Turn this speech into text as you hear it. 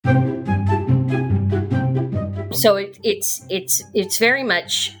So it's very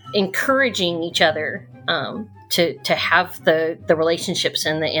much encouraging each other to have the relationships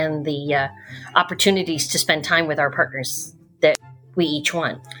and the opportunities to spend time with our partners that we each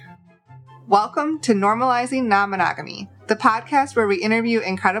want. Welcome to Normalizing Non-Monogamy, the podcast where we interview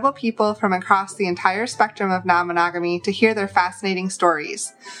incredible people from across the entire spectrum of non-monogamy to hear their fascinating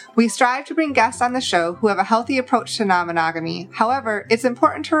stories. We strive to bring guests on the show who have a healthy approach to non-monogamy. However, it's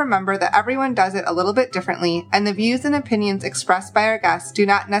important to remember that everyone does it a little bit differently, and the views and opinions expressed by our guests do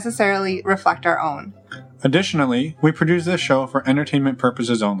not necessarily reflect our own. Additionally, we produce this show for entertainment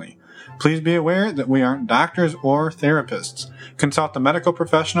purposes only. Please be aware that we aren't doctors or therapists. Consult a medical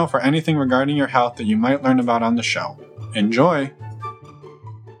professional for anything regarding your health that you might learn about on the show. Enjoy!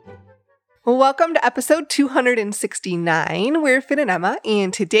 Welcome to episode 269. We're Finn and Emma,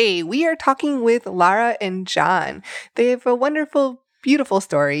 and today we are talking with Lara and John. They have a wonderful, beautiful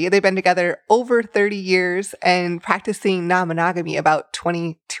story. They've been together over 30 years and practicing non-monogamy, about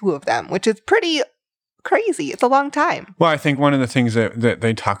 22 of them, which is pretty crazy. It's a long time. Well, I think one of the things that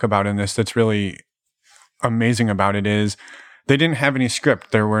they talk about in this that's really amazing about it is they didn't have any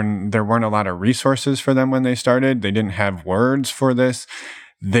script. There weren't a lot of resources for them when they started. They didn't have words for this.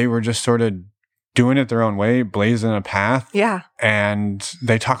 They were just sort of doing it their own way, blazing a path. Yeah. And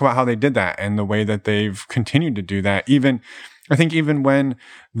they talk about how they did that and the way that they've continued to do that. I think even when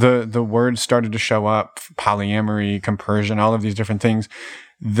the words started to show up, polyamory, compersion, all of these different things,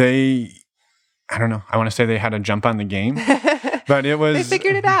 I don't know. I want to say they had a jump on the game, but it was... They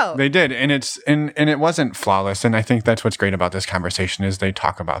figured it out. They did. And it wasn't flawless. And I think that's what's great about this conversation is they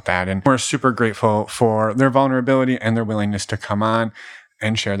talk about that. And we're super grateful for their vulnerability and their willingness to come on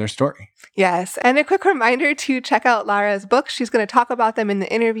and share their story. Yes. And a quick reminder to check out Lara's books. She's going to talk about them in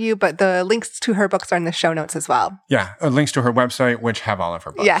the interview, but the links to her books are in the show notes as well. Yeah. Links to her website, which have all of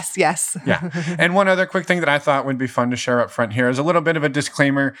her books. Yes. Yeah. And one other quick thing that I thought would be fun to share up front here is a little bit of a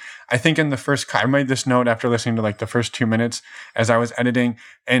disclaimer. I think I made this note after listening to like the first 2 minutes as I was editing.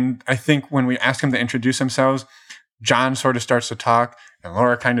 And I think when we ask them to introduce themselves, John sort of starts to talk and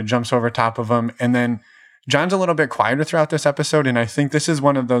Laura kind of jumps over top of him. And then John's a little bit quieter throughout this episode, and I think this is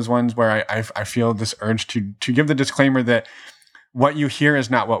one of those ones where I feel this urge to give the disclaimer that what you hear is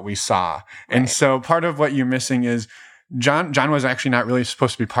not what we saw. Right. And so part of what you're missing is John was actually not really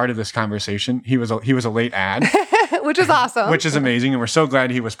supposed to be part of this conversation. He was a late ad. Which is awesome. Which is amazing, and we're so glad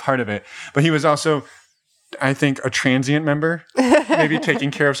he was part of it. But he was also, I think, a transient member, maybe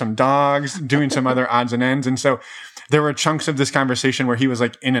taking care of some dogs, doing some other odds and ends. And so there were chunks of this conversation where he was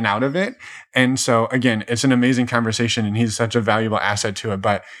like in and out of it. And so again, it's an amazing conversation and he's such a valuable asset to it,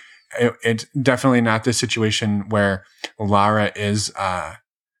 but it's definitely not the situation where Lara is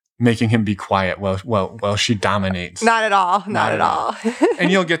making him be quiet while she dominates. Not at all. Not at all.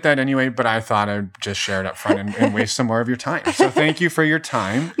 And you'll get that anyway, but I thought I'd just share it up front and waste some more of your time. So thank you for your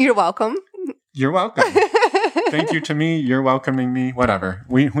time. You're welcome. You're welcome. Thank you to me. You're welcoming me. Whatever.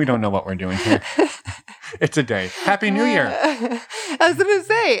 We don't know what we're doing here. It's a day. Happy New Year. I was going to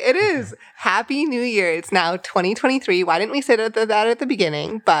say, it is. Happy New Year. It's now 2023. Why didn't we say that at the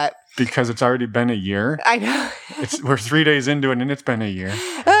beginning? But because it's already been a year. I know. We're 3 days into it and it's been a year.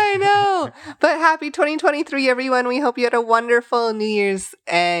 I know. But happy 2023, everyone. We hope you had a wonderful New Year's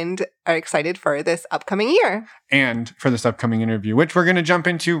and are excited for this upcoming year. And for this upcoming interview, which we're going to jump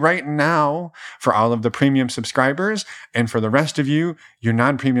into right now for all of the premium subscribers. And for the rest of you, your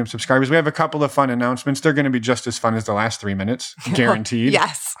non-premium subscribers, we have a couple of fun announcements. They're going to be just as fun as the last 3 minutes, guaranteed.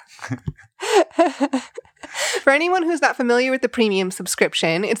 Yes. For anyone who's not familiar with the premium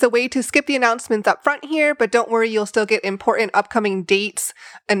subscription, it's a way to skip the announcements up front here, but don't worry, you'll still get important upcoming dates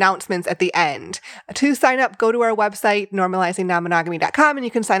announcements at the end. To sign up, go to our website, normalizingnonmonogamy.com, and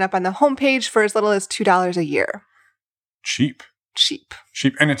you can sign up on the homepage for as little as $2 a year. Cheap.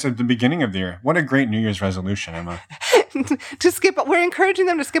 And it's at the beginning of the year. What a great New Year's resolution, Emma. We're encouraging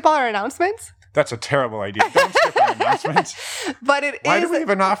them to skip all our announcements? That's a terrible idea. Don't skip our announcements. But Why do we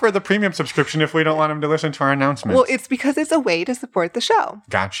even offer the premium subscription if we don't want them to listen to our announcements? Well, it's because it's a way to support the show.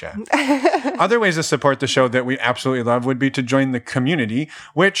 Gotcha. Other ways to support the show that we absolutely love would be to join the community,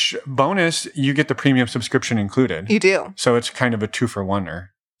 which bonus, you get the premium subscription included. You do. So it's kind of a 2-for-1er.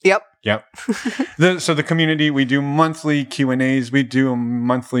 Yep. So the community, we do monthly Q&As. We do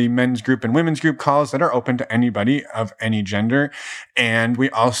monthly men's group and women's group calls that are open to anybody of any gender. And we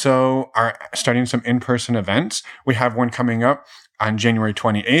also are starting some in-person events. We have one coming up on January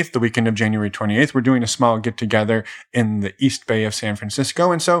 28th, the weekend of January 28th. We're doing a small get-together in the East Bay of San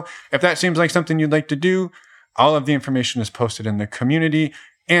Francisco. And so if that seems like something you'd like to do, all of the information is posted in the community.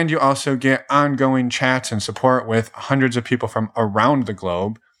 And you also get ongoing chats and support with hundreds of people from around the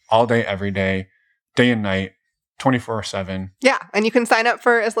globe, all day, every day, day and night, 24/7. Yeah. And you can sign up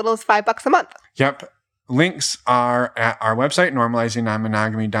for as little as $5 a month. Yep. Links are at our website,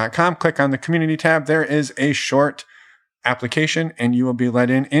 normalizingnonmonogamy.com. Click on the community tab. There is a short application, and you will be let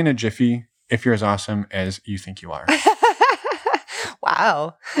in a jiffy if you're as awesome as you think you are.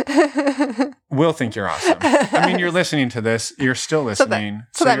 Wow. We'll think you're awesome. I mean, you're listening to this. You're still listening.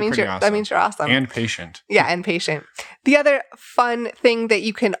 So that you're means pretty that means you're awesome. And patient. Yeah, and patient. The other fun thing that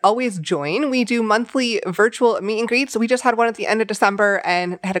you can always join, we do monthly virtual meet and greets. We just had one at the end of December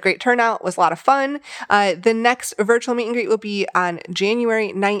and had a great turnout. It was a lot of fun. The next virtual meet and greet will be on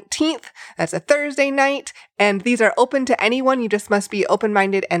January 19th. That's a Thursday night. And these are open to anyone. You just must be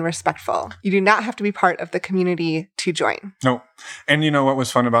open-minded and respectful. You do not have to be part of the community to join. No. And you know what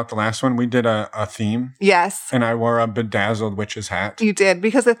was fun about the last one? We did a theme. Yes. And I wore a bedazzled witch's hat. You did,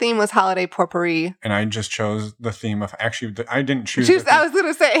 because the theme was holiday potpourri. And I just chose the theme of, actually, I didn't choose I was going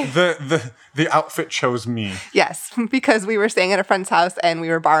to say. The outfit chose me. Yes, because we were staying at a friend's house and we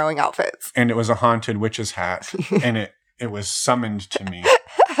were borrowing outfits. And it was a haunted witch's hat. And it was summoned to me.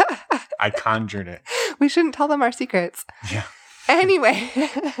 I conjured it. We shouldn't tell them our secrets. Yeah. Anyway.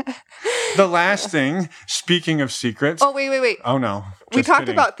 The last thing, speaking of secrets. Oh, wait. Oh, no. We talked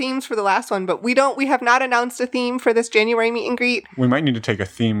about themes for the last one, but we have not announced a theme for this January meet and greet. We might need to take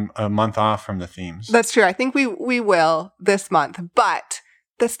a month off from the themes. That's true. I think we will this month, but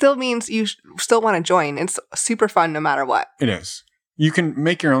that still means you still want to join. It's super fun no matter what. It is. You can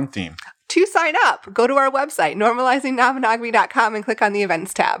make your own theme. To sign up, go to our website, normalizingnonmonogamy.com, and click on the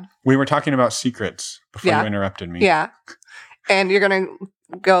events tab. We were talking about secrets before you interrupted me. Yeah. And you're going to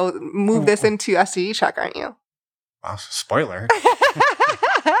go move this into STD check, aren't you? Wow, spoiler.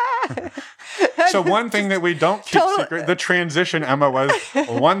 So one thing that we don't keep secret, the transition, Emma, was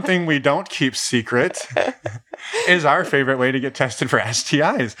one thing we don't keep secret is our favorite way to get tested for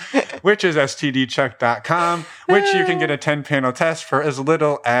STIs, which is stdcheck.com, which you can get a 10-panel test for as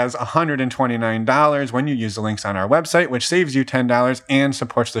little as $129 when you use the links on our website, which saves you $10 and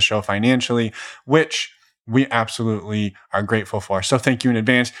supports the show financially, which we absolutely are grateful for. So thank you in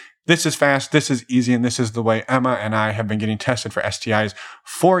advance. This is fast, this is easy, and this is the way Emma and I have been getting tested for STIs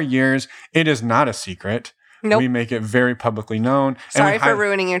for years. It is not a secret. Nope. We make it very publicly known. Sorry for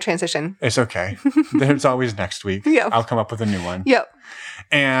ruining your transition. It's okay. There's always next week. Yep. I'll come up with a new one. Yep.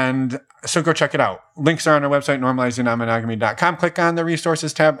 And so go check it out. Links are on our website, normalizingnonmonogamy.com. Click on the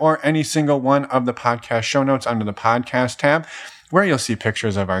resources tab or any single one of the podcast show notes under the podcast tab, where you'll see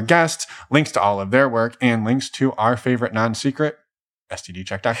pictures of our guests, links to all of their work, and links to our favorite non-secret,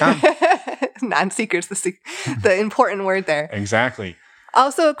 stdcheck.com. Non-secret's the important word there. Exactly.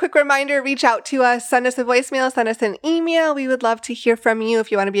 Also, a quick reminder, reach out to us, send us a voicemail, send us an email. We would love to hear from you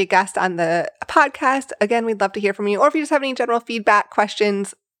if you want to be a guest on the podcast. Again, we'd love to hear from you. Or if you just have any general feedback,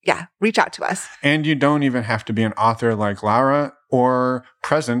 questions, reach out to us. And you don't even have to be an author like Laura or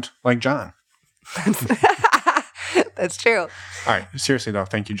present like John. That's true. All right. Seriously, though,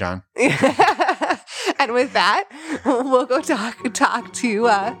 thank you, John. And with that, we'll go talk to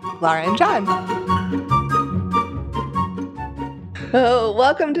Laura and John. Oh,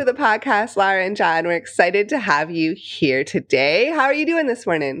 welcome to the podcast, Laura and John. We're excited to have you here today. How are you doing this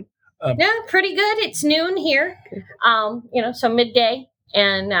morning? Yeah, pretty good. It's noon here, so midday,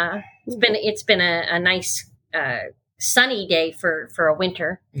 and it's been a nice sunny day for a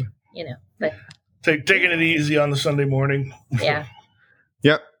winter, but taking it easy on the Sunday morning. Yeah.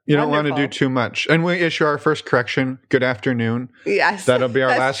 Yep. You don't want to do too much. And we issue our first correction. Good afternoon. Yes. That'll be our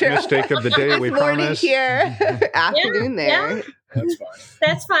last mistake of the day, we promise. Here. Afternoon there. Yeah. That's fine.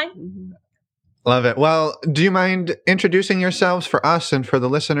 That's fine. Love it. Well, do you mind introducing yourselves for us and for the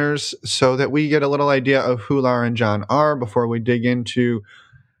listeners so that we get a little idea of who Laura and John are before we dig into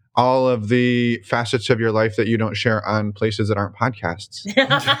all of the facets of your life that you don't share on places that aren't podcasts?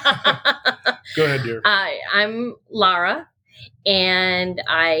 Go ahead, dear. I'm Laura, and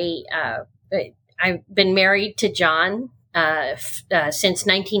I've been married to John since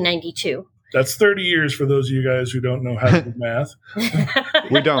 1992. That's 30 years for those of you guys who don't know how to do math.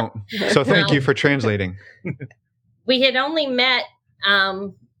 We don't. So thank you for translating. We had only met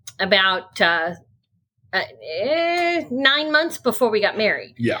about 9 months before we got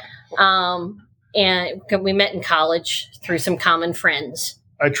married. Yeah. And we met in college through some common friends.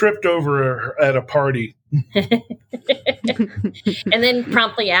 I tripped over her at a party. And then he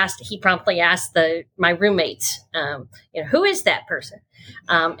promptly asked my roommates, who is that person?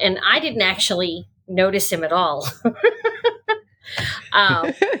 And I didn't actually notice him at all.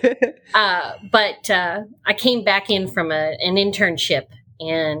 But I came back in from an internship,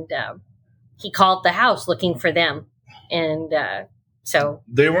 and he called the house looking for them. And So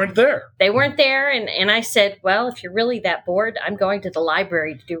They weren't there. they weren't there. And I said, well, if you're really that bored, I'm going to the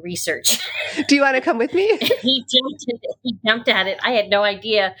library to do research. Do you want to come with me? He jumped at it. I had no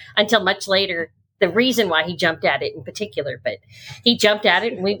idea until much later the reason why he jumped at it in particular, but he jumped at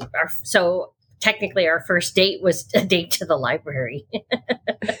it, and so technically our first date was a date to the library.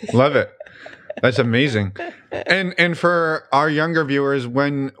 Love it. That's amazing. And for our younger viewers,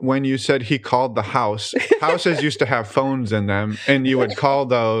 when you said he called the house, houses used to have phones in them, and you would call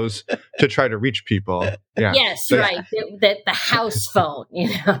those to try to reach people. Yeah. Yes, right. The house phone,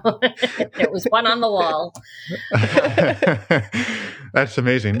 there was one on the wall. That's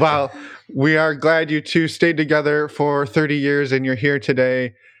amazing. Well, we are glad you two stayed together for 30 years and you're here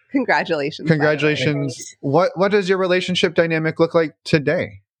today. Congratulations. Congratulations. What does your relationship dynamic look like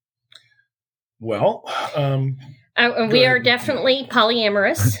today? Well, we are definitely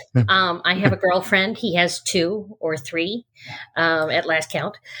polyamorous. I have a girlfriend. He has 2 or 3 at last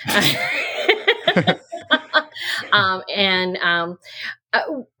count.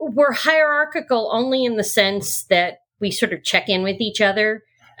 We're hierarchical only in the sense that we sort of check in with each other.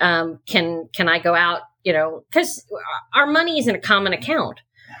 Can I go out, because our money is in a common account.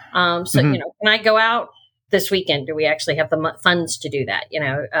 Can I go out this weekend? Do we actually have the funds to do that?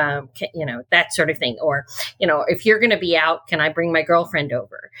 That sort of thing. Or, if you're going to be out, can I bring my girlfriend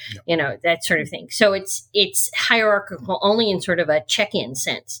over? Yeah. That sort of thing. So it's hierarchical only in sort of a check-in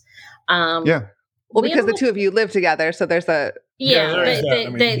sense. Well, because the two of you live together, so there's a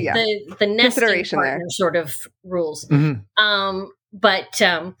the nesting partner sort of rules. Mm-hmm. But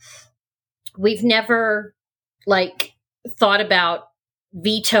we've never thought about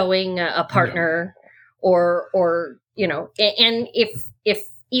vetoing a partner. No. Or and if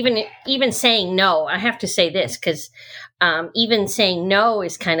even saying no, I have to say this, because even saying no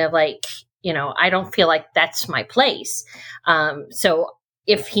is kind of I don't feel like that's my place. So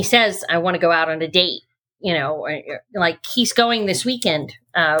if he says, I want to go out on a date, he's going this weekend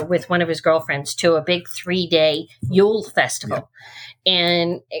with one of his girlfriends to a big 3-day Yule festival. Yeah.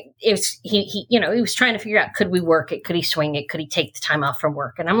 And he was trying to figure out, could we work it? Could he swing it? Could he take the time off from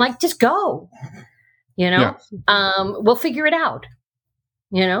work? And I'm like, just go. We'll figure it out,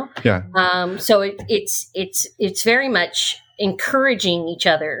 Yeah. So it's very much encouraging each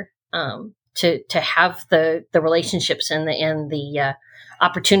other, to have the relationships and the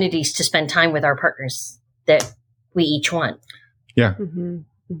opportunities to spend time with our partners that we each want. Yeah. Mm-hmm.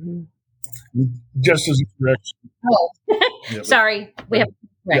 Mm-hmm. Just as a correction. Oh, sorry. We have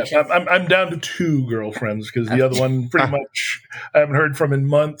Yeah, I'm down to 2 girlfriends because the other one pretty much I haven't heard from in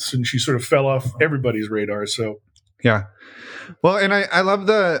months, and she sort of fell off everybody's radar. So, yeah. Well, and I love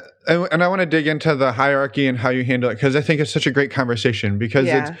and I want to dig into the hierarchy and how you handle it, because I think it's such a great conversation, because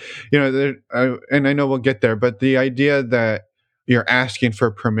it's, and I know we'll get there, but the idea that you're asking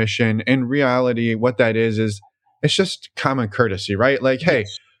for permission, in reality, what that is it's just common courtesy, right? Like, hey,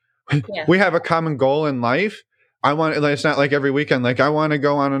 we have a common goal in life. It's not like every weekend, I want to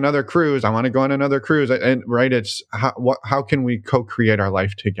go on another cruise. I want to go on another cruise. And right. It's how can we co-create our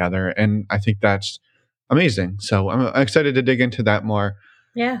life together? And I think that's amazing. So I'm excited to dig into that more.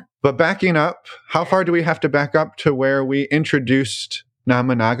 Yeah. But backing up, how far do we have to back up to where we introduced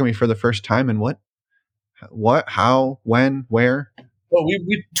non-monogamy for the first time, and what, how, when, where? Well,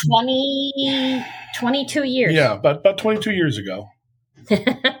 we 22 years. Yeah. About 22 years ago.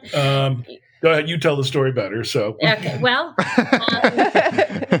 Go ahead. You tell the story better. So okay. Well,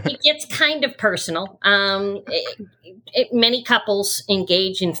 it gets kind of personal. Many couples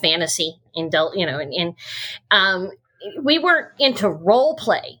engage in fantasy, and we weren't into role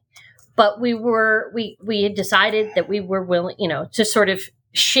play, but we had decided that we were willing, to sort of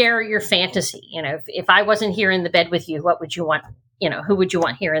share your fantasy. If I wasn't here in the bed with you, what would you want? Who would you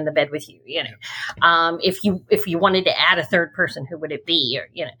want here in the bed with you? If you wanted to add a third person, who would it be? Or,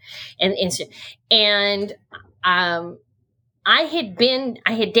 I had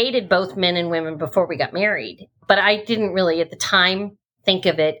dated both men and women before we got married, but I didn't really at the time think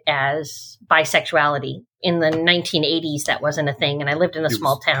of it as bisexuality. In the 1980s, that wasn't a thing. And I lived in a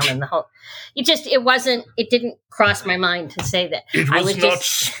small town, and it didn't cross my mind to say that. It was not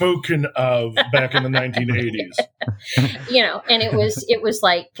spoken of back in the 1980s. And it was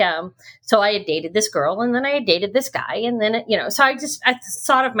so I had dated this girl, and then I had dated this guy. And then, so I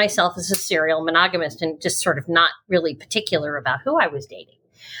thought of myself as a serial monogamist, and just sort of not really particular about who I was dating.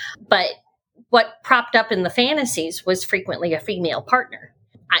 But what propped up in the fantasies was frequently a female partner.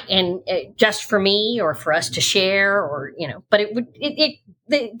 And just for me or for us to share, or but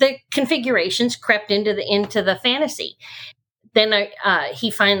the configurations crept into the fantasy. Then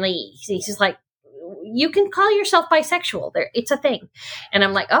he's like, you can call yourself bisexual. It's a thing. And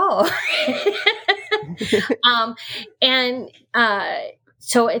I'm like, oh.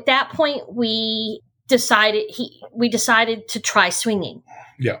 So at that point, we decided to try swinging.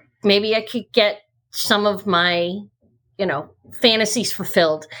 Yeah. Maybe I could get some of my, fantasies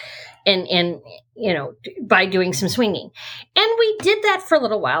fulfilled and by doing some swinging. And we did that for a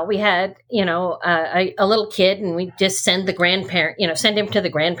little while. We had, a little kid, and we just send him to the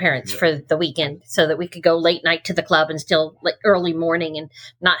grandparents for the weekend so that we could go late night to the club and still like early morning and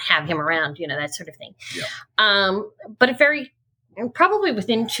not have him around, that sort of thing. Yeah. But probably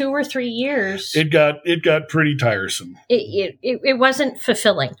within 2 or 3 years, it got pretty tiresome. It wasn't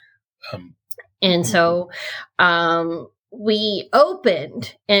fulfilling. And so, we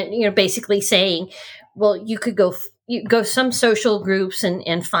opened and, basically saying, well, you could go some social groups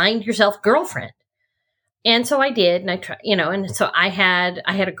and find yourself girlfriend. And so I did. And I tried, and so I had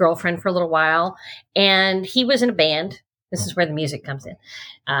a girlfriend for a little while, and he was in a band. This is where the music comes in.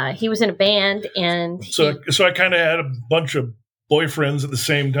 He was in a band, and so I kind of had a bunch of boyfriends at the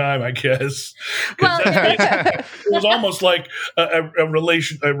same time, I guess. Well, it was almost like a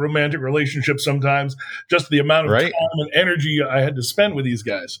romantic relationship sometimes, just the amount of time and energy I had to spend with these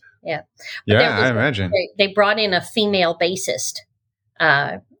guys. Yeah. I imagine. They brought in a female bassist,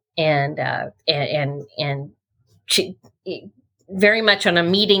 and she very much on a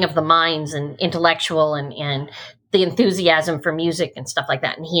meeting of the minds and intellectual and the enthusiasm for music and stuff like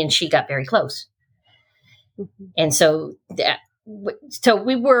that. And he and she got very close. And so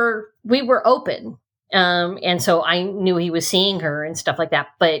we were open. And so I knew he was seeing her and stuff like that,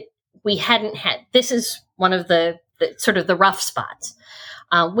 but we hadn't had, this is one of the sort of the rough spots.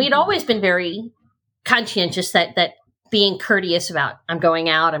 We'd always been very conscientious that being courteous about, I'm going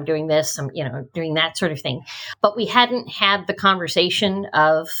out, I'm doing this, I'm, doing that sort of thing. But we hadn't had the conversation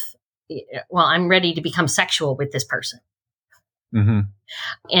of, well, I'm ready to become sexual with this person. Mm-hmm.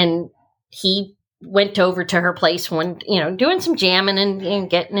 And he went over to her place doing some jamming and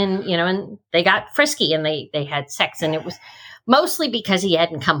getting in, and they got frisky and they had sex, and it was mostly because he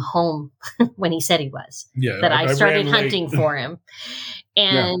hadn't come home when he said he was. Yeah, that I started hunting for him,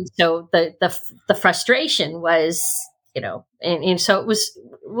 and so the frustration was, and so it was.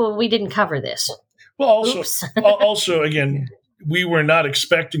 Well, we didn't cover this. Well, also again, we were not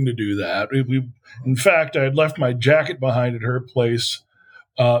expecting to do that. In fact, I had left my jacket behind at her place.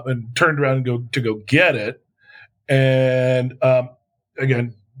 And turned around and go get it. And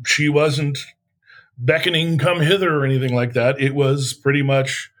again, she wasn't beckoning, come hither or anything like that. It was pretty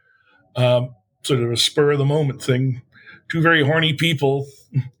much sort of a spur of the moment thing. Two very horny people.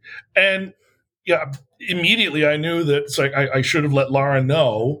 And yeah, immediately I knew that it's like I should have let Laura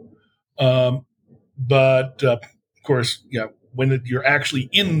know. But of course, when you're actually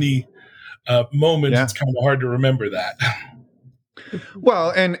in the moment, it's kind of hard to remember that.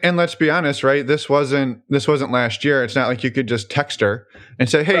 Well, and let's be honest, right? This wasn't last year. It's not like you could just text her and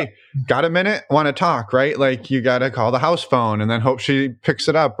say, "Hey, got a minute? Want to talk?" Right? Like you got to call the house phone and then hope she picks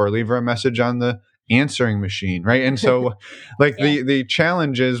it up or leave her a message on the answering machine, right? And so, like the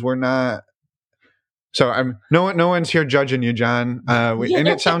challenges were not. So no one's here judging you, John. And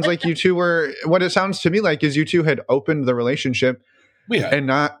it sounds like you two were. What it sounds to me like is you two had opened the relationship. And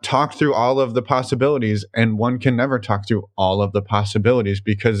not talk through all of the possibilities. And one can never talk through all of the possibilities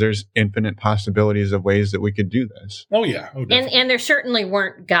because there's infinite possibilities of ways that we could do this. Oh, yeah. And there certainly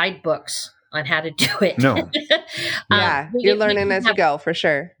weren't guidebooks on how to do it. No. You're learning as you go, for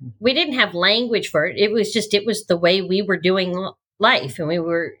sure. We didn't have language for it. It was the way we were doing life. And we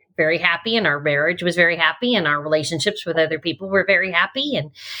were very happy, and our marriage was very happy, and our relationships with other people were very happy.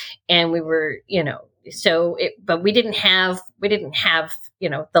 And we were, but we didn't have,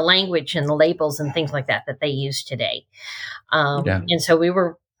 the language and the labels and things like that they use today. And so we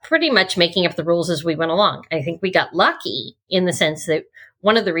were pretty much making up the rules as we went along. I think we got lucky in the sense that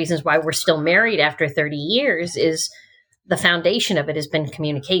one of the reasons why we're still married after 30 years is the foundation of it has been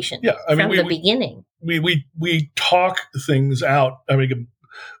communication. Yeah. I mean, from the beginning. We talk things out. I mean,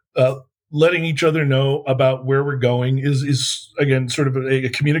 letting each other know about where we're going is again, sort of a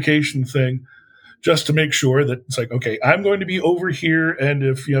communication thing. Just to make sure that it's like, okay, I'm going to be over here, and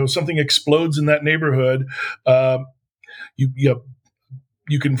if something explodes in that neighborhood,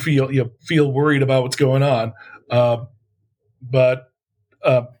 you can feel worried about what's going on. But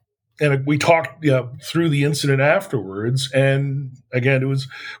we talked through the incident afterwards, and again,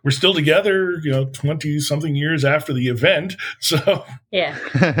 we're still together, 20 something years after the event. So yeah.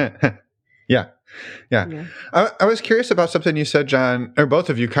 Yeah. I was curious about something you said, John, or both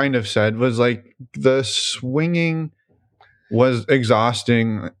of you kind of said, was like the swinging. was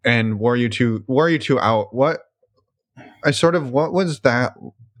exhausting and wore you two out. What was that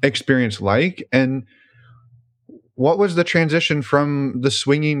experience like, and what was the transition from the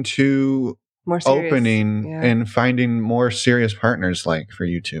swinging to More serious, opening and finding more serious partners like for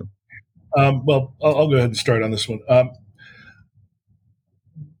you two? Well, I'll go ahead and start on this one.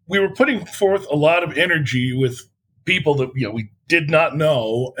 We were putting forth a lot of energy with people that we did not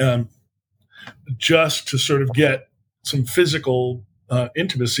know, just to sort of get some physical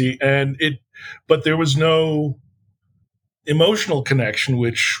intimacy, but there was no emotional connection,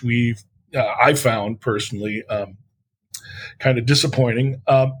 which I found personally kind of disappointing,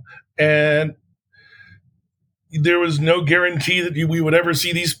 and there was no guarantee that we would ever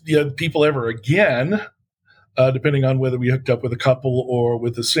see these people ever again, depending on whether we hooked up with a couple or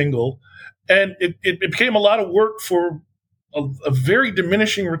with a single. And it became a lot of work for a very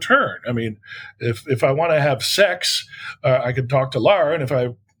diminishing return. I mean, if I want to have sex, I can talk to Lara, and if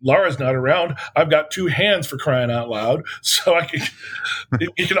Lara's not around, I've got two hands, for crying out loud. So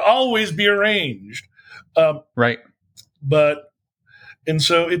it can always be arranged. Right. And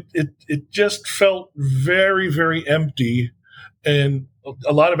so it just felt very, very empty, and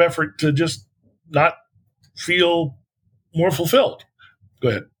a lot of effort to just not feel more fulfilled. Go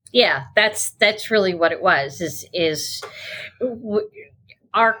ahead. Yeah, that's really what it was.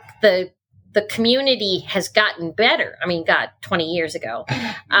 The community has gotten better. I mean, God, 20 years ago,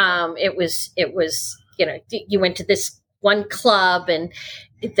 it was you went to this one club, and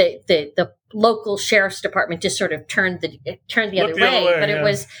the local sheriff's department just sort of turned the other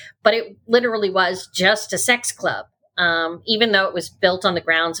way. But it literally was just a sex club. Even though it was built on the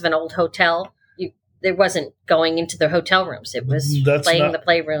grounds of an old hotel, it wasn't going into the hotel rooms. It was playing the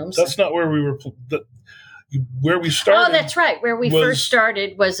playrooms. That's not where we were. Where we started. Oh, that's right. Where we first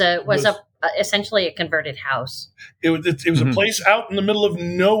started was essentially a converted house. It was a place out in the middle of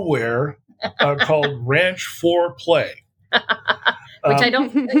nowhere called Ranch 4 Play. Which I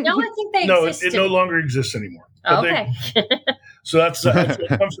don't. No, I think they exist. It no longer exists anymore. Okay. So that's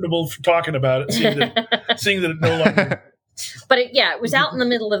comfortable for talking about it, seeing that it no longer. But it was out in the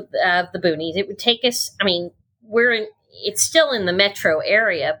middle of the boonies. It would take us. I mean, it's still in the metro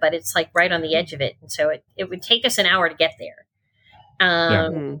area, but it's like right on the edge of it, and so it would take us an hour to get there.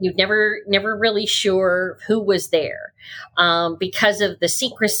 You'd never really sure who was there, because of the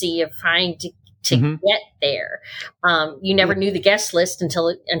secrecy of trying to get there. You never knew the guest list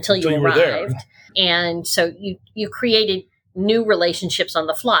until you arrived, and so you created new relationships on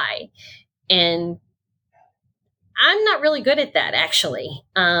the fly, and I'm not really good at that, actually.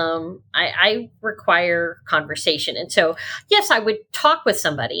 I require conversation. And so, yes, I would talk with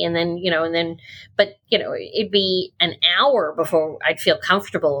somebody but it'd be an hour before I'd feel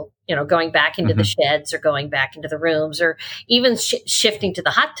comfortable, going back into the sheds or going back into the rooms or even shifting to the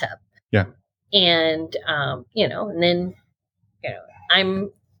hot tub. Yeah. And, and then,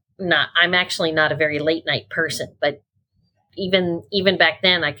 I'm actually not a very late night person, but even back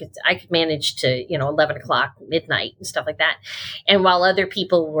then I could manage to 11 o'clock, midnight and stuff like that. And while other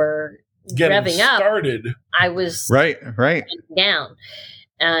people were revving up, I was right down.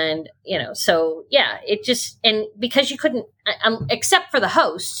 And so it just, and because you couldn't except for the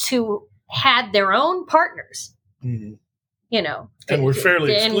hosts who had their own partners, and we're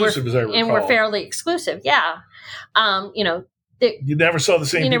fairly exclusive, as I recall. And we're fairly exclusive. Yeah. You never saw the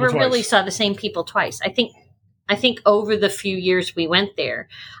same people twice. You never really saw the same people twice. I think over the few years we went there,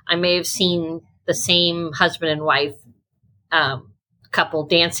 I may have seen the same husband and wife couple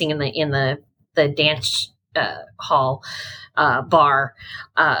dancing in the dance hall bar,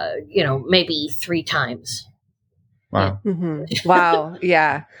 maybe 3 times. Wow! Mm-hmm. Wow!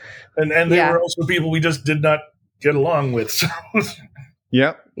 Yeah, and they were also people we just did not get along with. So.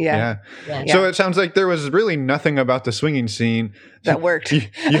 Yep. Yeah. So it sounds like there was really nothing about the swinging scene that worked. You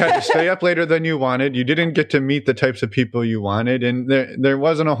had to stay up later than you wanted. You didn't get to meet the types of people you wanted, and there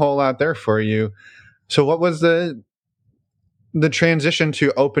wasn't a whole lot there for you. So what was the transition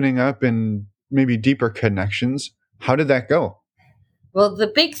to opening up and maybe deeper connections? How did that go? Well, the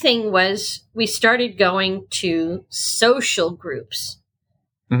big thing was we started going to social groups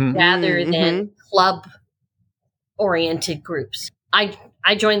rather than club-oriented groups. I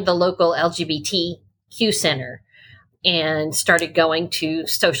joined the local LGBTQ center and started going to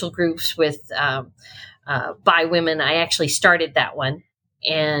social groups with bi women. I actually started that one,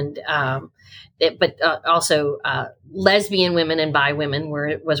 and also lesbian women and bi women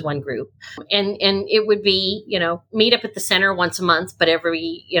was one group, and it would be meet up at the center once a month, but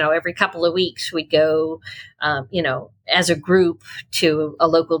every couple of weeks we'd go as a group to a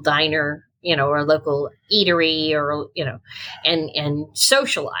local diner or a local eatery, or and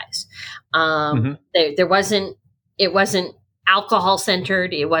socialize. There wasn't. It wasn't alcohol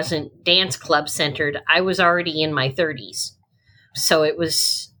centered. It wasn't dance club centered. I was already in my 30s, so it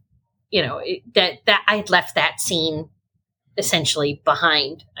was, that I had left that scene essentially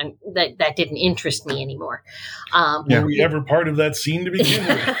behind, and that didn't interest me anymore. Were we ever part of that scene to begin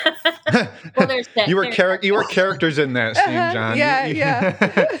with? Well, there's that. You were characters in that scene, John. Yeah.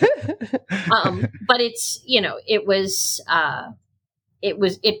 But it's, it was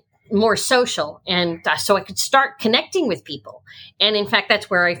more social, and so I could start connecting with people. And in fact, that's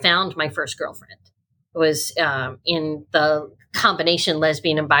where I found my first girlfriend, was in the combination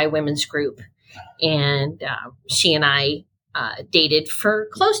lesbian and bi women's group, and she and I dated for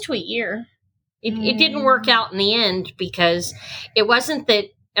close to a year. It didn't work out in the end, because it wasn't that.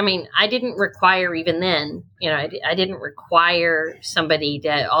 I mean, I didn't require, even then, I didn't require somebody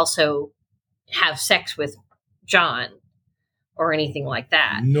to also have sex with John or anything like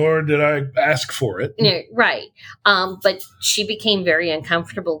that. Nor did I ask for it. Right. But she became very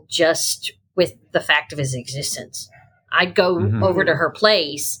uncomfortable just with the fact of his existence. I'd go over to her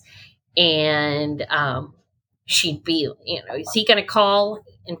place, and she'd be, is he going to call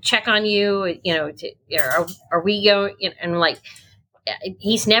and check on you? Are we going? And I'm like,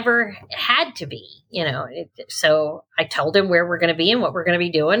 he's never had to be, so I told him where we're going to be and what we're going to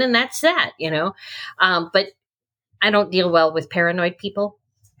be doing, and that's that, but I don't deal well with paranoid people.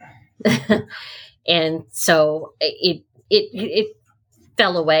 And so it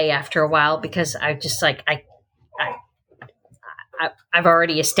fell away after a while, because I just like, I've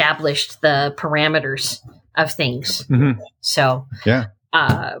already established the parameters of things. So, yeah.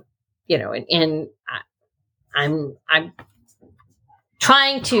 And I'm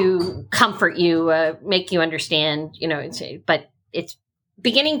trying to comfort you, make you understand, but it's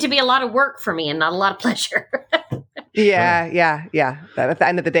beginning to be a lot of work for me and not a lot of pleasure. Yeah. But at the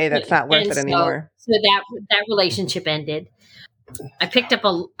end of the day, that's not worth it anymore. So that relationship ended. I picked up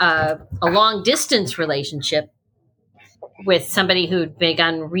a long distance relationship with somebody who'd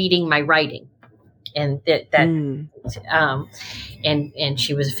begun reading my writing, and and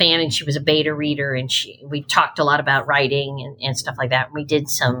she was a fan, and she was a beta reader, and we talked a lot about writing and stuff like that. We did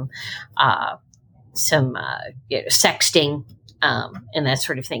some sexting and that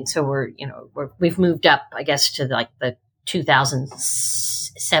sort of thing. So we've moved up, I guess, to like the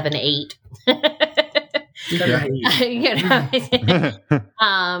 2007, 8.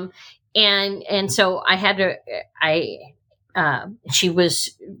 And so I had to. She was,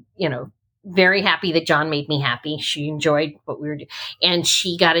 very happy that John made me happy. She enjoyed what we were doing, and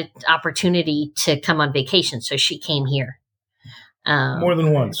she got an opportunity to come on vacation, so she came here. More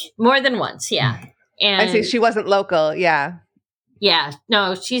than once. Yeah. And I see. She wasn't local. Yeah. Yeah.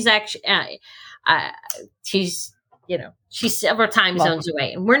 No, she's actually. She's several time zones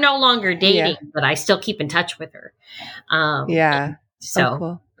away, and we're no longer dating, but I still keep in touch with her. So.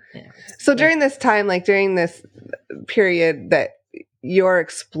 Cool. So during this time, like during this period that you're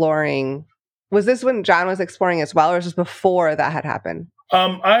exploring, was this when John was exploring as well, or was this before that had happened?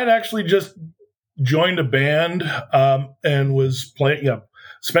 I had actually just joined a band and was playing,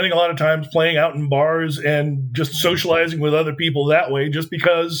 spending a lot of time playing out in bars and just socializing with other people that way, just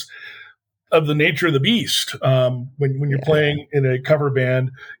because of the nature of the beast. When you're playing in a cover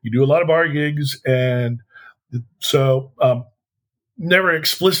band, you do a lot of bar gigs, and so never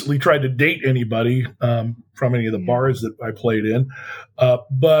explicitly tried to date anybody from any of the bars that I played in,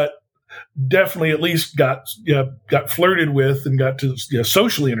 but definitely at least got flirted with and got to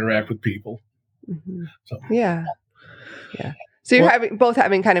socially interact with people. So. Yeah. So you're both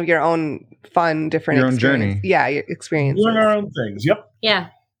having kind of your own fun, different your own journey. Yeah, your experiences. Doing our own things. Yep. Yeah.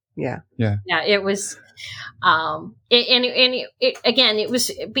 It was, again, it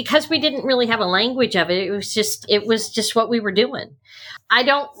was because we didn't really have a language of it. It was just what we were doing. I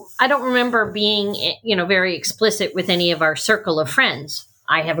don't remember being, very explicit with any of our circle of friends.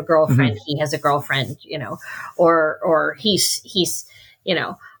 I have a girlfriend. He has a girlfriend, or he's,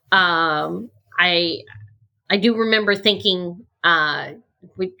 I do remember thinking,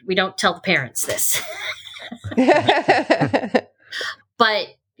 we don't tell the parents this, but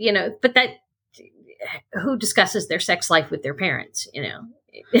that, who discusses their sex life with their parents,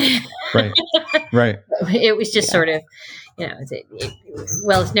 Right. It was just sort of,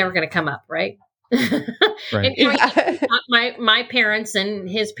 it's never going to come up. Right. Right. My parents and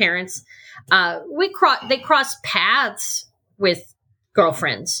his parents, they crossed paths with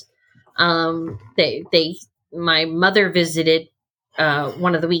girlfriends. My mother visited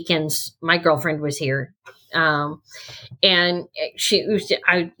one of the weekends my girlfriend was here. And I'm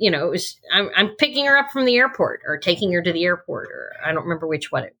picking her up from the airport or taking her to the airport, or I don't remember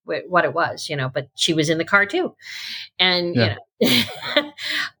what it was, but she was in the car too. And,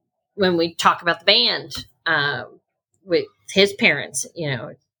 when we talk about the band, with his parents,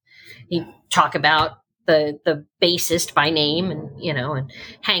 he talk about the bassist by name and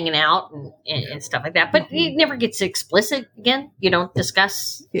hanging out and stuff like that. But it never gets explicit again. You don't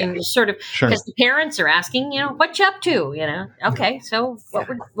discuss, sort of, because the parents are asking, what you up to, okay, so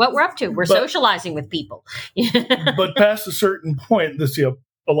what we're up to, we're socializing with people. But past a certain point,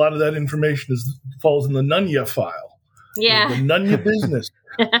 a lot of that information falls in the Nunya file. Yeah. The Nunya business.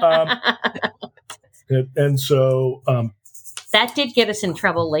 And so, that did get us in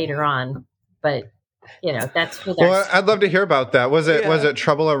trouble later on, but that's well, I'd love to hear about that. Was it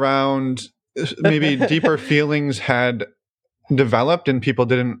trouble around maybe deeper feelings had developed and people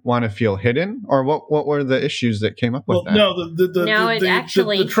didn't want to feel hidden, or what were the issues that came up with that? No,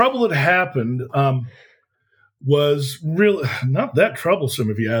 the trouble that happened was really not that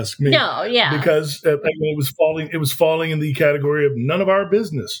troublesome, if you ask me. No, yeah, because it was falling in the category of none of our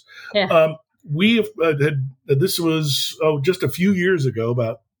business. Yeah. We had this was just a few years ago,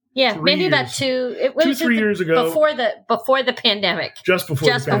 maybe about 2-3 years ago, before the pandemic, just before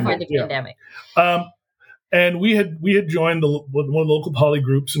the pandemic. And we had joined one of the local poly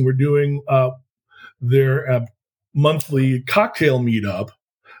groups, and we're doing their monthly cocktail meetup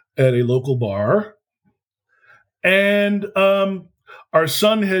at a local bar. And our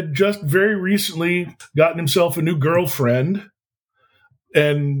son had just very recently gotten himself a new girlfriend,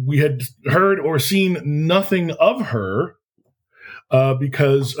 and we had heard or seen nothing of her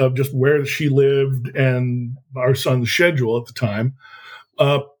because of just where she lived and our son's schedule at the time.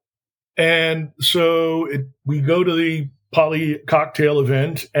 And so we go to the poly cocktail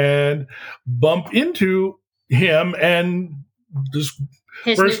event and bump into him and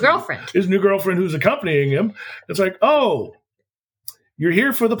his new girlfriend who's accompanying him. It's like, oh, you're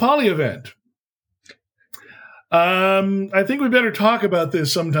here for the poly event. I think we better talk about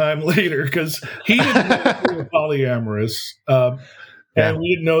this sometime later, because he didn't know we were polyamorous, and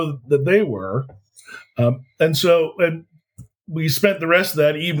we didn't know that they were. And we spent the rest of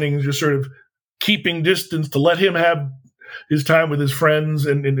that evening just sort of keeping distance to let him have his time with his friends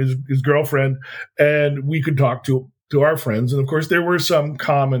and his girlfriend, and we could talk to our friends. And of course, there were some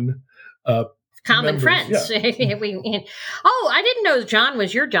common members. Friends. Yeah. I didn't know John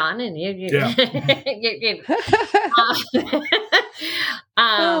was your John, and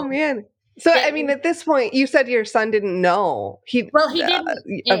oh man. So at this point, you said your son didn't know. He didn't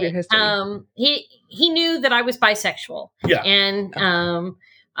of your history. He knew that I was bisexual. Yeah, and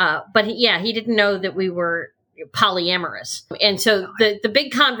but he didn't know that we were polyamorous. And so the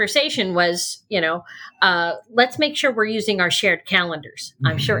big conversation was, let's make sure we're using our shared calendars.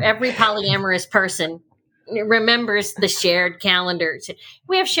 I'm sure every polyamorous person remembers the shared calendars.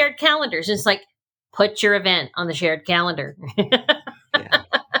 We have shared calendars. It's like, put your event on the shared calendar.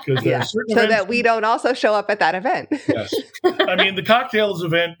 So that we don't also show up at that event. Yes. I mean, the cocktails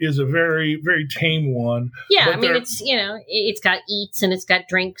event is a very, very tame one. Yeah. I mean, it's, it's got eats and it's got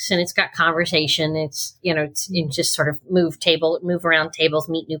drinks and it's got conversation. It's, it's just sort of move around tables,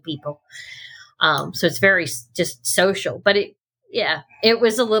 meet new people. So it's very just social, but it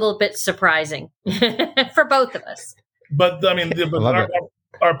was a little bit surprising for both of us. But I mean,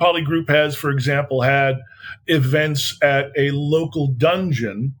 our poly group has, for example, had events at a local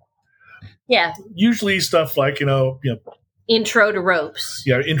dungeon. Yeah. Usually stuff like, Intro to Ropes.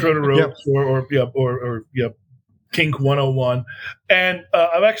 Yeah, Intro to Ropes or Kink 101. And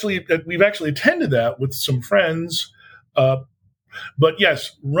we've actually attended that with some friends. But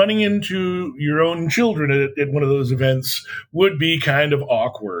yes, running into your own children at one of those events would be kind of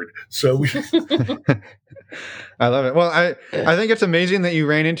awkward. So I love it. Well, I think it's amazing that you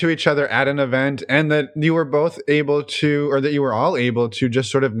ran into each other at an event and that you were both able to, or that you were all able to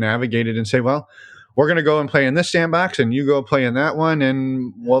just sort of navigate it and say, well, we're going to go and play in this sandbox and you go play in that one.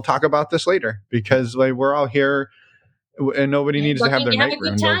 And we'll talk about this later, because we're all here and nobody needs to have their night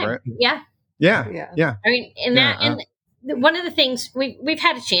rooms over it. Yeah. Yeah. I mean, and one of the things we've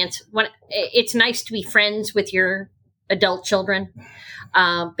had a chance. It's nice to be friends with your adult children,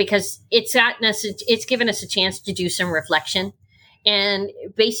 because it's given us a chance to do some reflection, and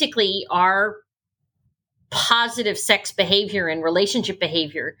basically our positive sex behavior and relationship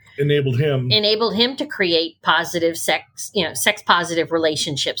behavior enabled him to create positive sex positive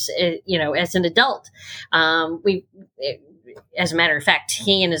relationships. As an adult, as a matter of fact,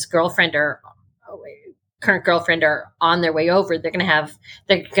 he and his girlfriend are current girlfriend are on their way over, they're going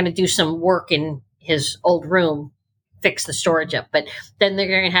to do some work in his old room, fix the storage up, but then they're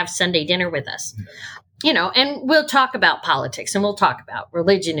going to have Sunday dinner with us, and we'll talk about politics, and we'll talk about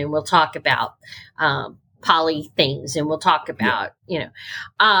religion, and we'll talk about, poly things, and we'll talk about,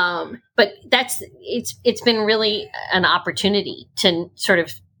 but it's been really an opportunity to sort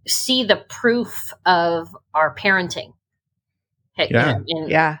of see the proof of our parenting. With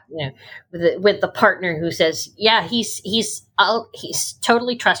the partner who says, he's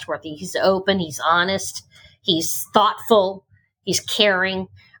totally trustworthy. He's open. He's honest. He's thoughtful. He's caring.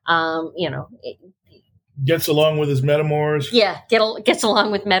 Gets along with his metamors. Yeah, gets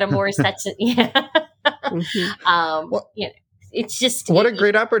along with metamors. That's it. Yeah. It's just what a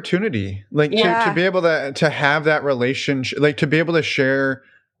great opportunity, to be able to have that relationship, to be able to share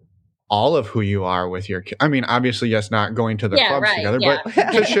all of who you are with your kids. I mean, obviously, yes, not going to the clubs together, but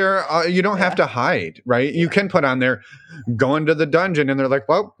to share, you don't have to hide, right? You can put on there, going to the dungeon, and they're like,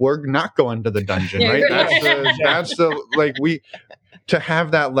 well, we're not going to the dungeon, right? To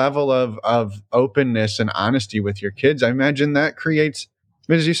have that level of openness and honesty with your kids, I imagine that creates,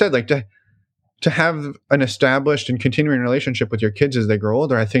 as you said, to have an established and continuing relationship with your kids as they grow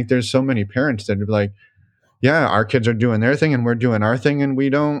older. I think there's so many parents that are like, yeah, our kids are doing their thing and we're doing our thing, and we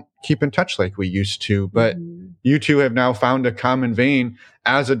don't keep in touch like we used to. But you two have now found a common vein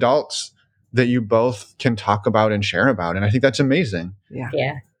as adults that you both can talk about and share about. And I think that's amazing. Yeah.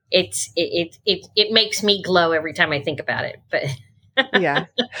 It makes me glow every time I think about it. But yeah,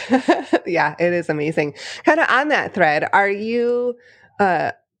 it is amazing. Kind of on that thread, are you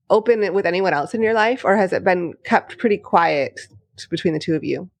open with anyone else in your life, or has it been kept pretty quiet between the two of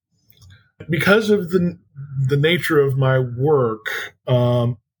you? Because of the nature of my work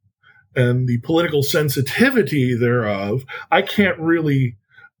and the political sensitivity thereof, I can't really,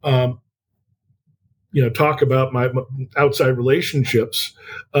 talk about my outside relationships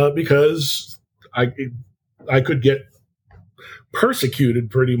because I could get persecuted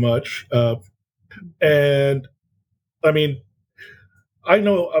pretty much. And I mean, I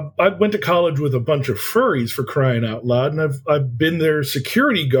know I went to college with a bunch of furries, for crying out loud, and I've been their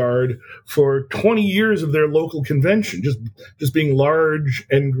security guard for 20 years of their local convention, just being large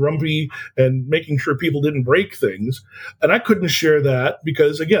and grumpy and making sure people didn't break things. And I couldn't share that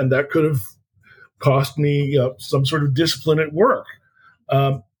because, again, that could have cost me some sort of discipline at work.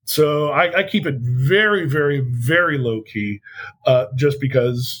 So I keep it very, very, very low key, just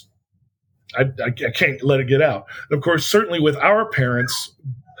because I can't let it get out. And of course, certainly with our parents,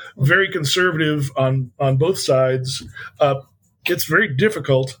 very conservative on both sides, it's very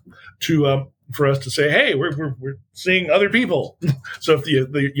difficult for us to say, "Hey, we're seeing other people." So if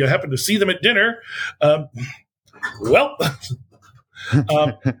you happen to see them at dinner,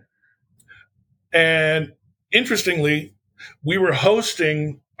 and interestingly, we were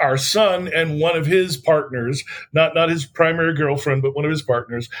hosting our son and one of his partners, not his primary girlfriend, but one of his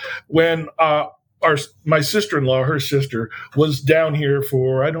partners, when my sister-in-law, her sister, was down here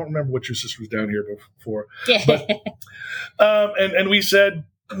for, I don't remember what your sister was down here before, but, and we said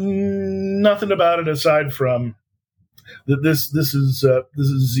nothing about it aside from that this is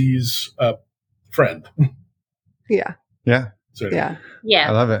Z's friend. Yeah. So, yeah,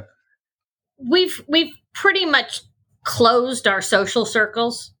 I love it. We've pretty much closed our social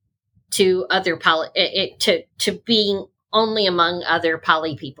circles to other to being only among other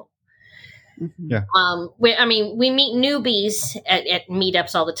poly people. Yeah. We meet newbies at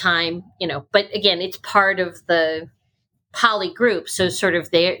meetups all the time, but again, it's part of the poly group. So sort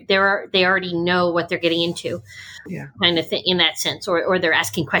of they already know what they're getting into, kind of thing in that sense, or they're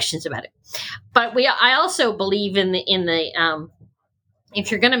asking questions about it. But I also believe in the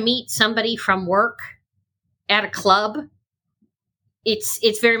if you're going to meet somebody from work at a club,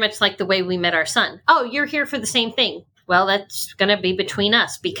 it's very much like the way we met our son. Oh, you're here for the same thing. Well, that's going to be between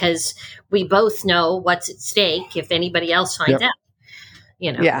us because we both know what's at stake if anybody else finds out.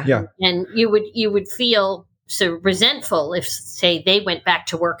 Yeah. And you would feel so resentful if, say, they went back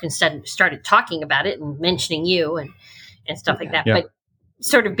to work and started talking about it and mentioning you and stuff like that. But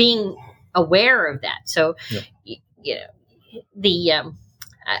sort of being aware of that. So,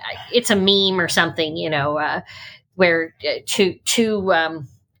 it's a meme or something, where two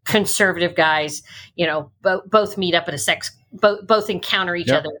conservative guys, both meet up at a sex, both encounter each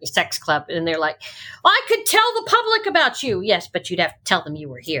other at a sex club, and they're like, "Well, I could tell the public about you." Yes, but you'd have to tell them you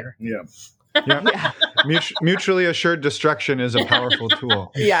were here. Yeah. Yeah. Mutually assured destruction is a powerful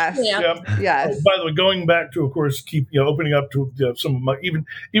tool. Yes. Yeah. Yes. By the way, going back to, of course, opening up to some of my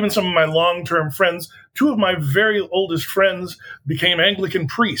even some of my long-term friends. Two of my very oldest friends became Anglican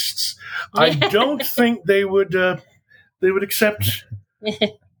priests. I don't think they would accept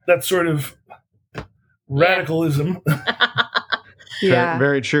that sort of radicalism. Yeah.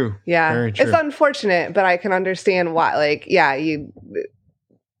 Very true. Yeah. Very true. It's unfortunate, but I can understand why. Like, yeah, you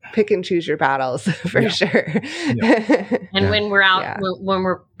pick and choose your battles for sure. Yeah. And when we're out, Yeah. when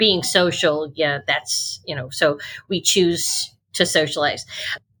we're being social, that's, so we choose to socialize.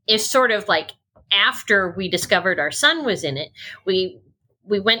 It's sort of like after we discovered our son was in it, we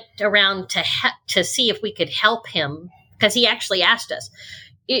went around to see if we could help him, because he actually asked us.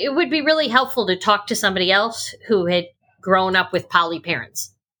 It would be really helpful to talk to somebody else who had grown up with poly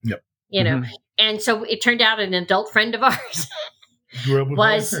parents. Yep. And so it turned out an adult friend of ours Grew up with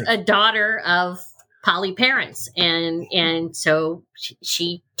was poly a daughter of poly parents, and so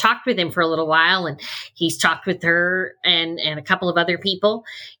she talked with him for a little while, and he's talked with her and a couple of other people,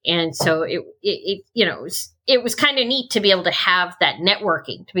 and so it was kind of neat to be able to have that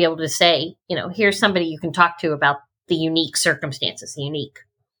networking, to be able to say, here's somebody you can talk to about the unique circumstances, the unique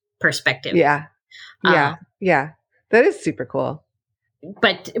perspective. Yeah. Yeah. That is super cool.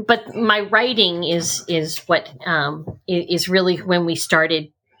 But my writing is what is really when we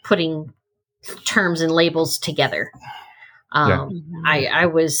started putting terms and labels together. I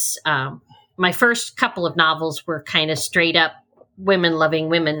was my first couple of novels were kind of straight up women loving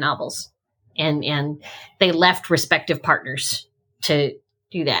women novels, and they left respective partners to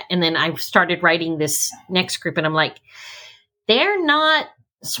do that. And then I started writing this next group, and I'm like, they're not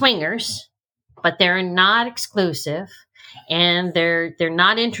swingers, but they're not exclusive. And they're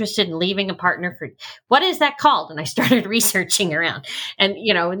not interested in leaving a partner for, what is that called? And I started researching around, and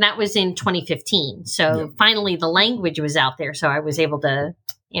and that was in 2015. So finally the language was out there. So I was able to,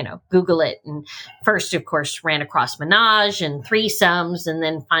 Google it. And first, of course, ran across menage and threesomes, and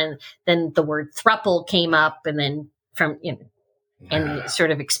then the word throuple came up, and then from, and it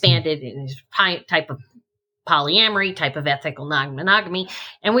sort of expanded in type of polyamory, type of ethical non-monogamy.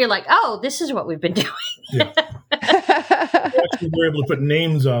 And we were like, oh, this is what we've been doing. Yeah. We were able to put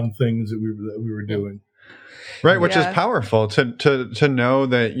names on things that we were doing. Right, which is powerful to know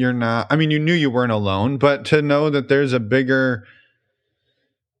that you're not, I mean, you knew you weren't alone, but to know that there's a bigger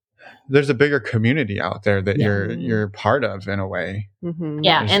community out there that you're part of in a way. Mm-hmm.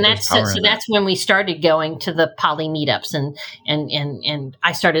 Yeah. And that's when we started going to the poly meetups, and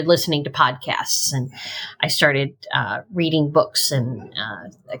I started listening to podcasts, and I started reading books, and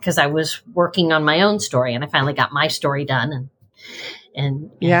because I was working on my own story, and I finally got my story done. And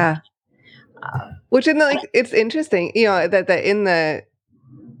which it's interesting, that in the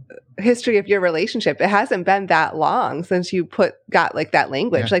history of your relationship, it hasn't been that long since you got like that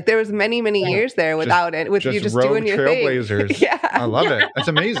language. Like there was many years there without it, with you just doing your trailblazers. thing. Yeah, I love it. That's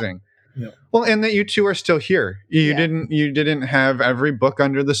amazing. Yeah. Well, and that you two are still here. You didn't have every book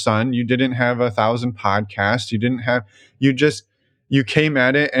under the sun. You didn't have 1,000 podcasts. You came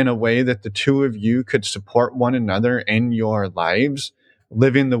at it in a way that the two of you could support one another in your lives,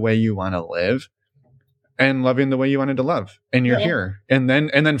 living the way you want to live and loving the way you wanted to love. And you're here. And then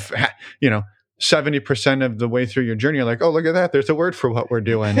 70% of the way through your journey, you're like, oh, look at that. There's a word for what we're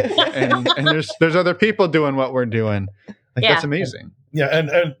doing. and there's other people doing what we're doing. That's amazing. Yeah.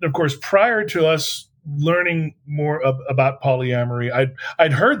 And of course, prior to us learning more about polyamory,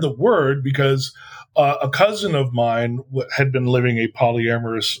 I'd heard the word because a cousin of mine had been living a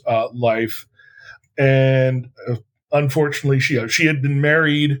polyamorous life. And unfortunately, she had been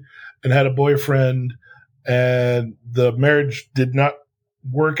married and had a boyfriend, and the marriage did not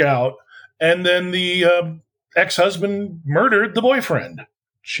work out. And then the ex-husband murdered the boyfriend.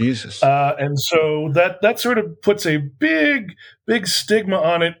 Jesus. And so that sort of puts a big stigma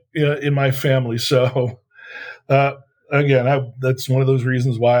on it in my family. So again, that's one of those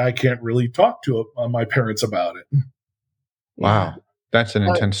reasons why I can't really talk to my parents about it. Wow. That's an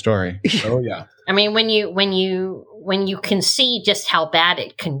intense story. Oh yeah. I mean, when you can see just how bad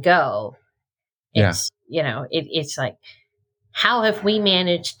it can go, it's it's like, how have we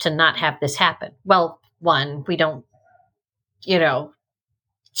managed to not have this happen? Well, one, we don't,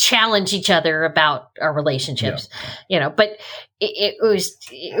 challenge each other about our relationships, but it was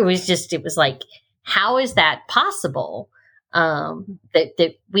like, how is that possible?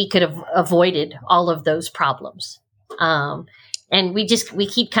 That we could have avoided all of those problems. And we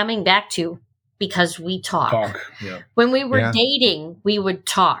keep coming back to, because we talk. When we were dating, we would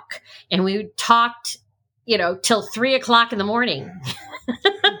talk, and we talked, till 3:00 in the morning.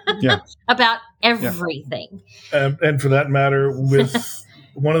 about everything. And for that matter, with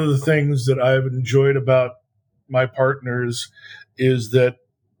one of the things that I've enjoyed about my partners is that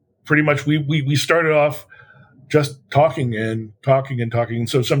pretty much we started off just talking and talking and talking.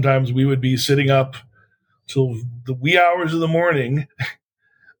 So sometimes we would be sitting up till the wee hours of the morning,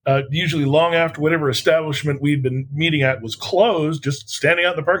 usually long after whatever establishment we'd been meeting at was closed, just standing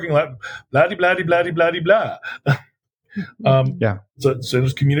out in the parking lot, blah, blah, blah, blah, blah, blah. So it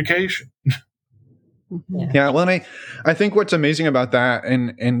was communication. Yeah. Well, and I think what's amazing about that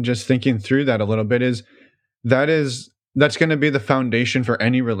and just thinking through that a little bit is that's going to be the foundation for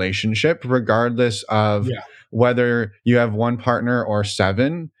any relationship, regardless of whether you have one partner or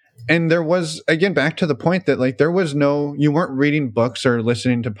 7. And there was, again, back to the point that like you weren't reading books or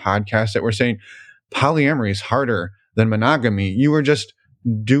listening to podcasts that were saying polyamory is harder than monogamy. You were just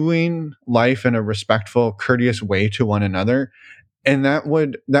doing life in a respectful, courteous way to one another. And that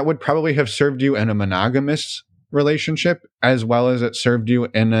would probably have served you in a monogamous relationship as well as it served you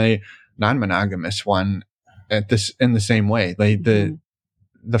in a non-monogamous one in the same way. Like the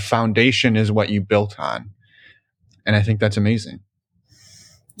foundation is what you built on. And I think that's amazing.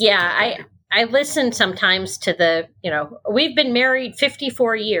 Yeah, I listen sometimes to we've been married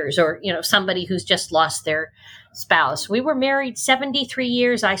 54 years or, somebody who's just lost their spouse. We were married 73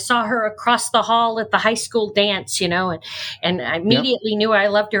 years. I saw her across the hall at the high school dance, and I immediately knew I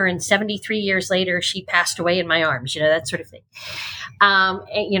loved her. And 73 years later, she passed away in my arms, that sort of thing.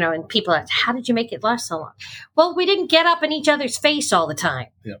 And people ask, how did you make it last so long? Well, we didn't get up in each other's face all the time.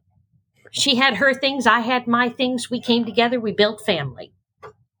 Yeah. She had her things. I had my things. We came together. We built family.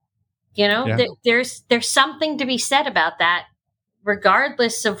 There's something to be said about that,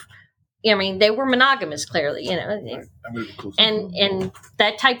 regardless of, they were monogamous, clearly, and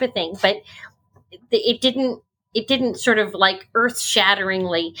that type of thing. But it didn't sort of like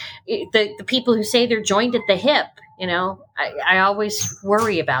earth-shatteringly. The people who say they're joined at the hip, I always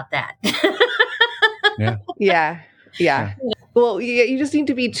worry about that. Yeah. Well, you just need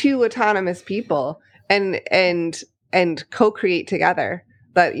to be 2 autonomous people and co-create together.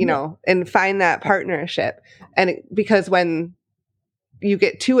 But, and find that partnership. And because when you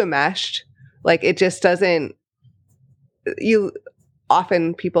get too enmeshed, like it just doesn't,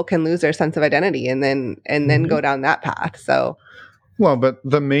 often people can lose their sense of identity and then go down that path. So, well, but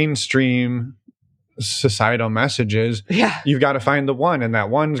the mainstream societal message is you've got to find the one, and that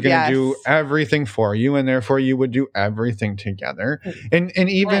one's going to do everything for you, and therefore you would do everything together. And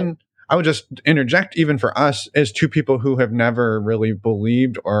even I would just interject, even for us as 2 people who have never really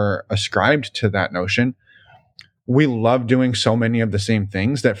believed or ascribed to that notion, we love doing so many of the same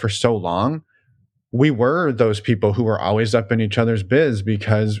things that for so long, we were those people who were always up in each other's biz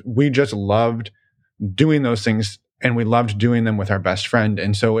because we just loved doing those things and we loved doing them with our best friend.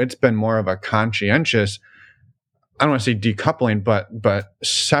 And so it's been more of a conscientious, I don't want to say decoupling, but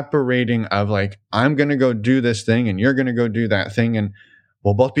separating of like, I'm going to go do this thing and you're going to go do that thing. And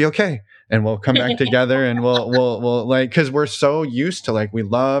we'll both be okay. And we'll come back together and we'll like, cause we're so used to like, we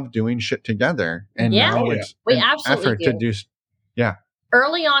love doing shit together. And now it's we an absolutely effort do. to do. Yeah.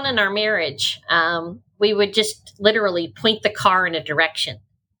 Early on in our marriage, we would just literally point the car in a direction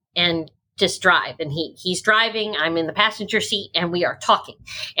and just drive. And he's driving, I'm in the passenger seat, and we are talking.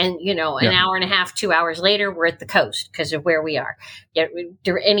 And, an hour and a half, 2 hours later, we're at the coast because of where we are.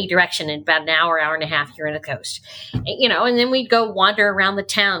 Any direction in about an hour and a half, you're in the coast. And then we'd go wander around the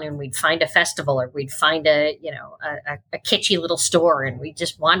town and we'd find a festival or we'd find a kitschy little store and we'd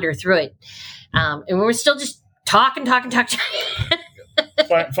just wander through it. And we were still just talking. Finding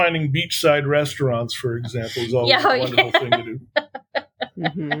beachside restaurants, for example, is always a wonderful thing to do.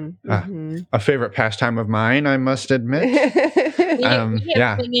 A favorite pastime of mine, I must admit. We have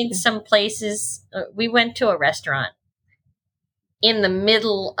been in some places. We went to a restaurant in the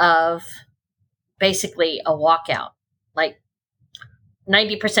middle of basically a walkout. Like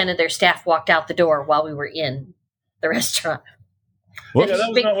 90% of their staff walked out the door while we were in the restaurant. That was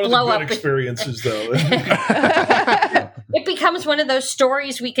not one of the good experiences, though. It becomes one of those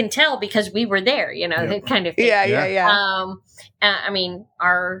stories we can tell because we were there, that kind of thing. Yeah.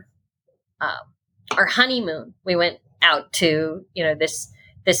 Our honeymoon, we went out to,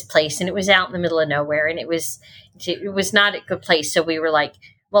 this place, and it was out in the middle of nowhere, and it was not a good place. So we were like,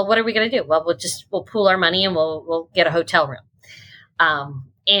 well, what are we going to do? Well, we'll pool our money and we'll get a hotel room.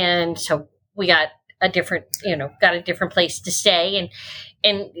 And so we got a different place to stay.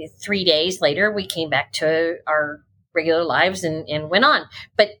 And 3 days later, we came back to our regular lives and went on.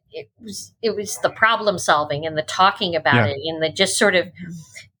 But it was the problem solving and the talking about it and the just sort of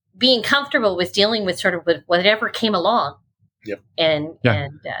being comfortable with dealing with sort of with whatever came along Yep. and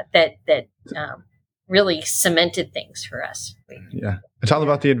that really cemented things for us. Yeah. It's all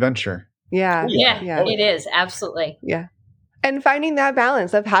about the adventure. Yeah. Yeah. It is. Absolutely. Yeah. And finding that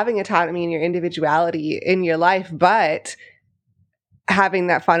balance of having autonomy and your individuality in your life, but having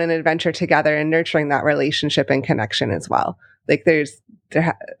that fun and adventure together and nurturing that relationship and connection as well. Like there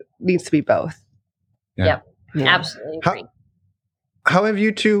needs to be both. Yeah. Yep. Absolutely. How have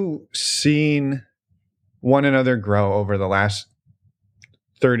you two seen one another grow over the last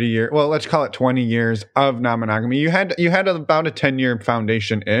 30 years? Well, let's call it 20 years of non-monogamy. You had about a 10-year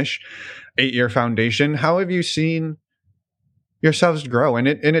foundation-ish, 8-year foundation. How have you seen yourselves grow? And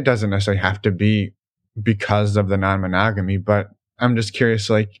it doesn't necessarily have to be because of the non-monogamy, but I'm just curious,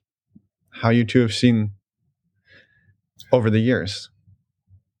 like, how you two have seen over the years.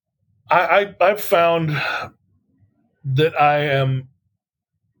 I've found that I am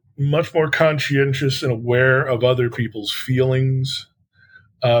much more conscientious and aware of other people's feelings.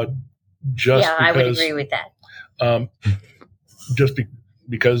 I would agree with that.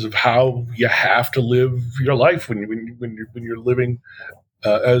 Because of how you have to live your life when you're living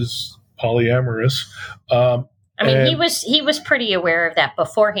as polyamorous. He was pretty aware of that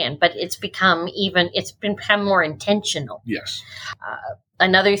beforehand, but it's become more intentional. Yes.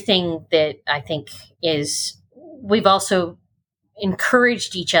 Another thing that I think is we've also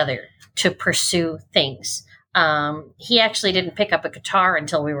encouraged each other to pursue things. He actually didn't pick up a guitar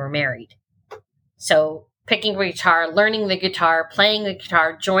until we were married. So picking a guitar, learning the guitar, playing the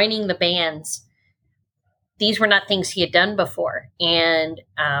guitar, joining the bands, these were not things he had done before. And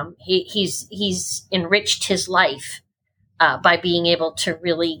he's enriched his life by being able to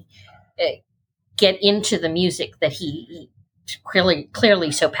really get into the music that he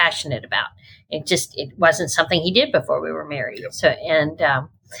clearly so passionate about. It wasn't something he did before we were married. Yep. So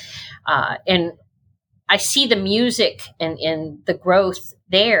and I see the music and the growth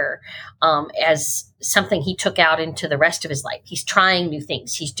there as something he took out into the rest of his life. He's trying new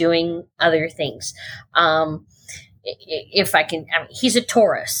things. He's doing other things. He's a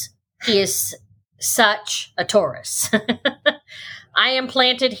Taurus. He is such a Taurus. I am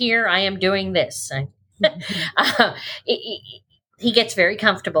planted here. I am doing this. He gets very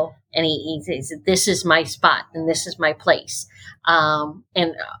comfortable, and he says, "This is my spot, and this is my place."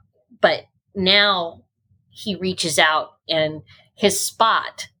 But now he reaches out, and his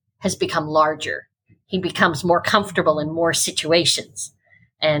spot has become larger. He becomes more comfortable in more situations,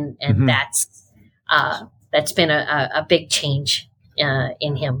 and mm-hmm. that's been a big change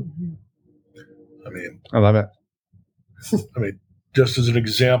in him. I love it. Just as an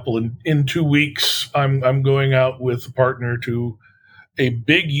example, in 2 weeks, I'm going out with a partner to a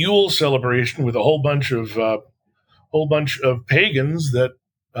big Yule celebration with a whole bunch of pagans. That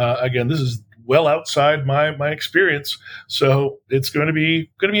again, this is well outside my experience, so it's going to be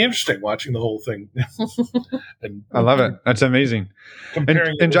interesting watching the whole thing. And I love it. That's amazing.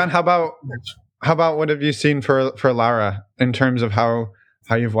 And John, how about what have you seen for Lara in terms of how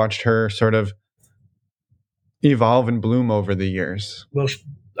you've watched her sort of evolve and bloom over the years? Well,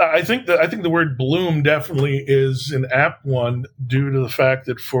 I think the word bloom definitely is an apt one, due to the fact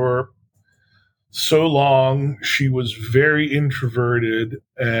that for so long she was very introverted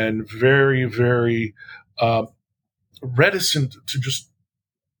and very, very reticent to just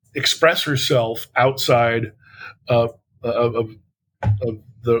express herself outside of the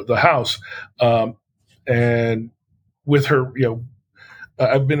house. And with her,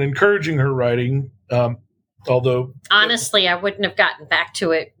 I've been encouraging her writing. Although, honestly, I wouldn't have gotten back to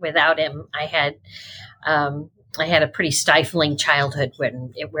it without him. I had a pretty stifling childhood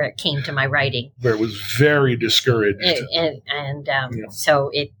where it came to my writing, where it was very discouraged,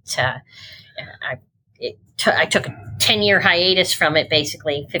 so I took a 10-year hiatus from it,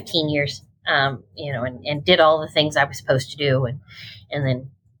 basically 15 years, and did all the things I was supposed to do, and then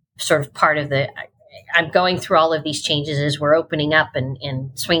sort of part of I'm going through all of these changes as we're opening up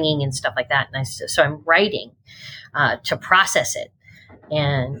and swinging and stuff like that. And so I'm writing to process it.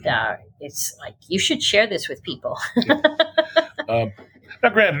 And it's like, you should share this with people. Now,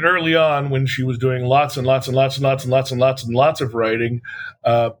 granted, early on when she was doing lots and lots and lots and lots and lots and lots and lots of writing,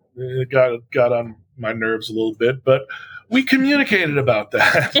 it got on my nerves a little bit, but we communicated about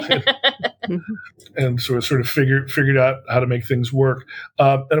that and sort of figured out how to make things work.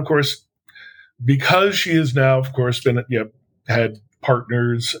 And of course, because she has now, of course, been had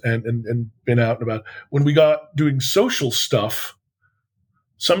partners and been out and about. When we got doing social stuff,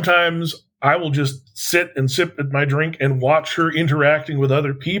 sometimes I will just sit and sip at my drink and watch her interacting with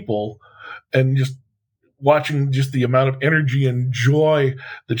other people, and just watching just the amount of energy and joy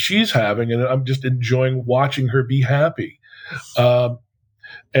that she's having, and I'm just enjoying watching her be happy.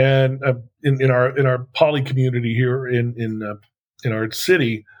 And in our poly community here in our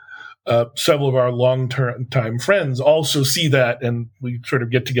city, several of our long-time friends also see that, and we sort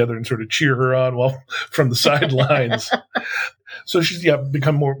of get together and sort of cheer her on from the sidelines. So she's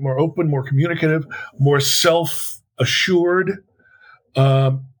become more open, more communicative, more self-assured.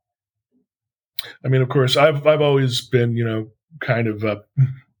 I mean, of course, I've always been, kind of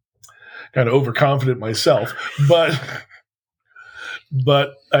overconfident myself, but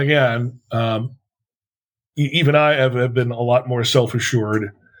again, even I have been a lot more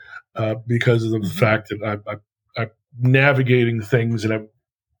self-assured because of the fact that I'm navigating things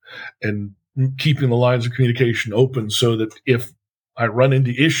and keeping the lines of communication open, so that if I run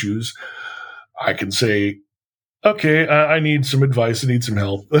into issues, I can say, "Okay, I need some advice. I need some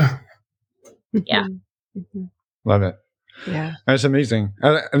help." Yeah, love it. Yeah, That's amazing.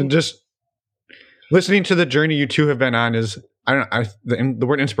 And just listening to the journey you two have been on is, I don't know, the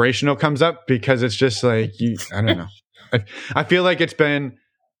word inspirational comes up because it's just like, I don't know. I feel like it's been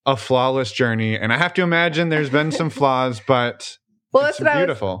a flawless journey, and I have to imagine there's been some flaws, but it's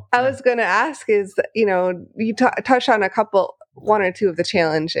beautiful. I was going to ask is, you touched on one or two of the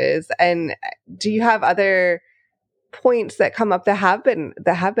challenges, and do you have other points that come up that have been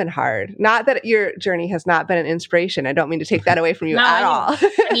hard? Not that your journey has not been an inspiration. I don't mean to take that away from you at all.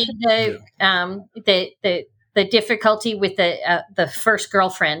 I mean, the difficulty with the first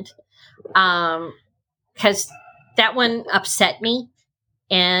girlfriend, because that one upset me,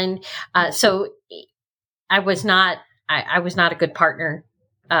 and so I was not a good partner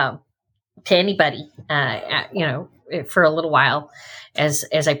to anybody, for a little while as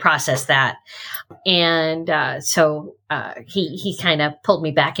I processed that, and so he kind of pulled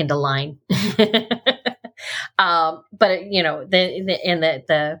me back into line. But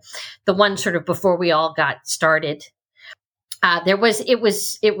the one sort of before we all got started, it was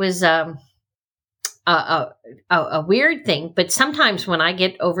a weird thing. But sometimes when I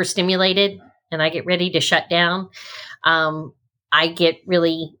get overstimulated and I get ready to shut down, I get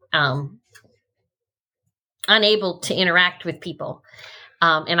really unable to interact with people,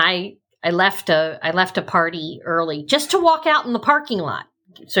 and I left a party early just to walk out in the parking lot,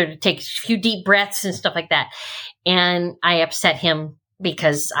 sort of take a few deep breaths and stuff like that. And I upset him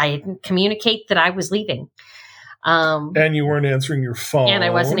because I didn't communicate that I was leaving. And you weren't answering your phone. And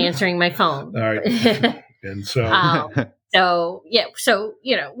I wasn't answering my phone. All right. And so,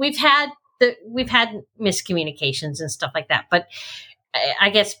 we've had miscommunications and stuff like that. But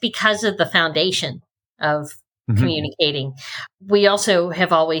I guess because of the foundation of communicating, we also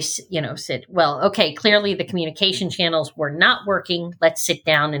have always, said, well, okay, clearly the communication channels were not working. Let's sit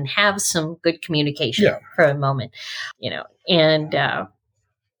down and have some good communication for a moment, and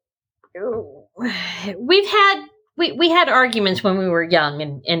we had arguments when we were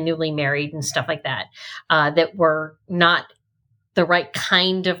young and newly married and stuff like that, that were not the right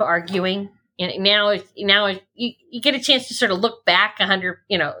kind of arguing. And now you get a chance to sort of look back 100,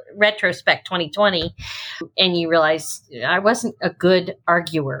 retrospect 2020, and you realize I wasn't a good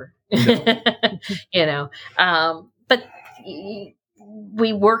arguer, no. But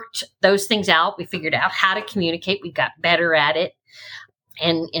we worked those things out. We figured out how to communicate. We got better at it.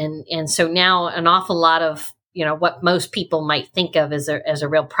 And so now an awful lot of, what most people might think of as a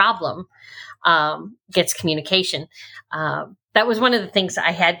real problem, gets communication. That was one of the things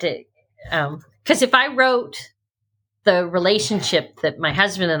I had to, because if I wrote the relationship that my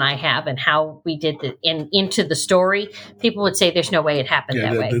husband and I have and how we did it into the story, people would say there's no way it happened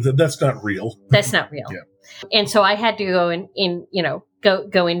that way. That's not real. That's not real. Yeah. And so I had to go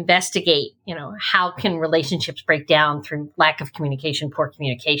go investigate, how can relationships break down through lack of communication, poor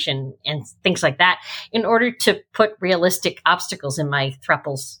communication, and things like that, in order to put realistic obstacles in my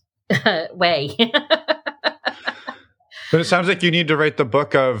throuple's way. But it sounds like you need to write the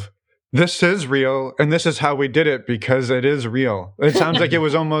book of, this is real, and this is how we did it because it is real. It sounds like it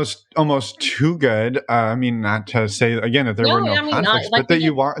was almost too good. I mean, not to say again that there were no conflicts, but that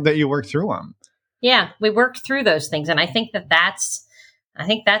you worked through them. Yeah, we worked through those things, and I think that's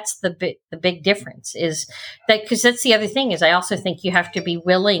the big difference is that, because that's the other thing is I also think you have to be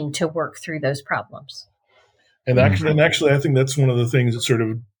willing to work through those problems. And actually, I think that's one of the things that sort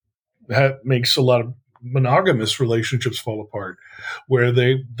of makes a lot of monogamous relationships fall apart, where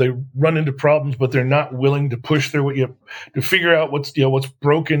they run into problems, but they're not willing to push their way to figure out what's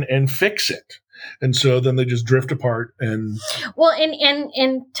broken and fix it. And so then they just drift apart. And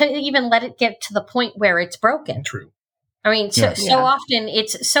to even let it get to the point where it's broken. True. I mean, so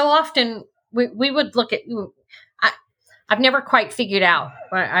often we would look at. I've never quite figured out.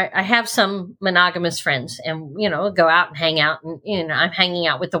 I have some monogamous friends, and go out and hang out, and I'm hanging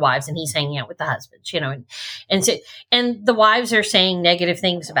out with the wives, and he's hanging out with the husbands. And the wives are saying negative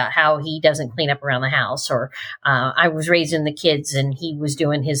things about how he doesn't clean up around the house, or I was raising the kids and he was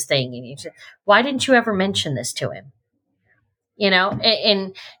doing his thing. And he said, "Why didn't you ever mention this to him?"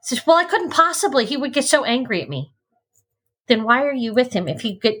 And says, "Well, I couldn't possibly. He would get so angry at me." Then why are you with him if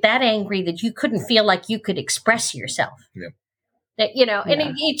you get that angry that you couldn't feel like you could express yourself? Yeah.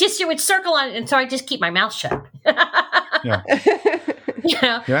 And it would circle on it. And so I just keep my mouth shut. Yeah.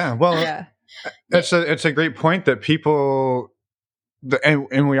 Yeah. Well, it's a great point that people,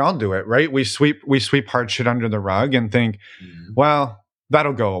 and we all do it, right? We sweep hard shit under the rug and think, well,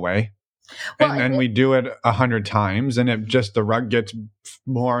 that'll go away. Well, and then we do it 100 times, and the rug gets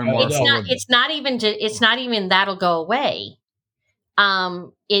more and more. It's not even that'll go away.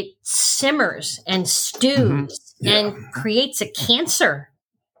 It simmers and stews and creates a cancer,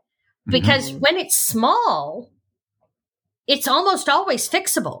 because when it's small, it's almost always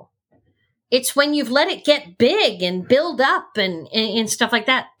fixable. It's when you've let it get big and build up and stuff like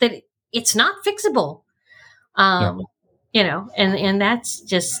that it's not fixable. And that's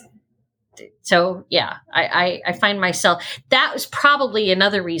just. So, yeah, I find myself, that was probably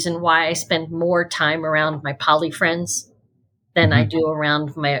another reason why I spend more time around my poly friends than I do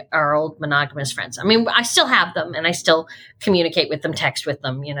around our old monogamous friends. I mean, I still have them and I still communicate with them, text with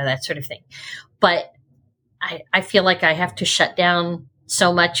them, that sort of thing. But I feel like I have to shut down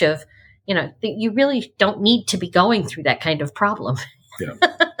so much of, that you really don't need to be going through that kind of problem. Yeah.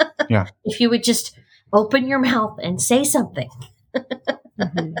 Yeah. If you would just open your mouth and say something.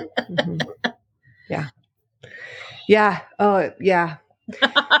 Yeah. Yeah. Oh, yeah.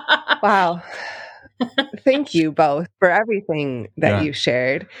 Wow. Thank you both for everything that you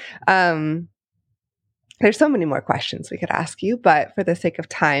shared. There's so many more questions we could ask you, but for the sake of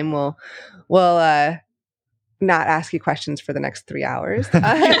time, we'll not ask you questions for the next 3 hours. But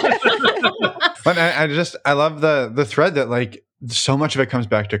I love the thread that, like, so much of it comes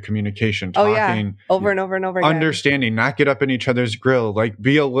back to communication, talking over and over and over again. Understanding, not get up in each other's grill, like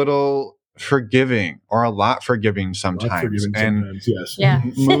be a little forgiving or a lot forgiving sometimes, yes.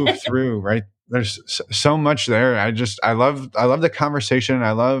 Move through, right? There's so much there. I love the conversation.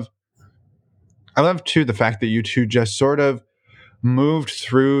 I love too the fact that you two just sort of moved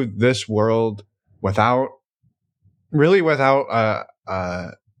through this world without a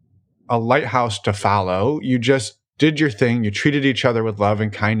lighthouse to follow. You just did your thing. You treated each other with love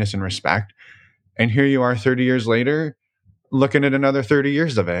and kindness and respect. And here you are 30 years later, looking at another 30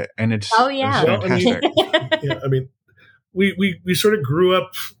 years of it. And it's fantastic. I mean, we sort of grew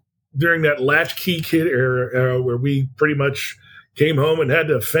up during that latchkey kid era where we pretty much came home and had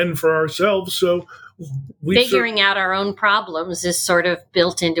to fend for ourselves. So figuring out our own problems is sort of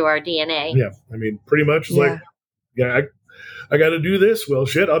built into our DNA. Yeah. I mean, pretty much like, I got to do this. Well,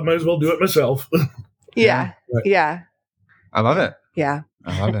 shit, I might as well do it myself. Yeah. I love it. Yeah.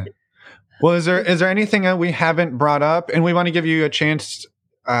 I love it. Well, is there anything that we haven't brought up? And we want to give you a chance,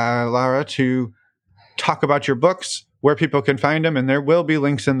 Laura, to talk about your books, where people can find them, and there will be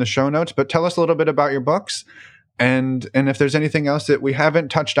links in the show notes. But tell us a little bit about your books, and if there's anything else that we haven't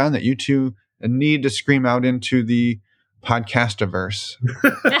touched on that you two need to scream out into the podcastiverse.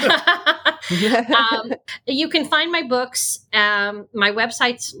 You can find my books. My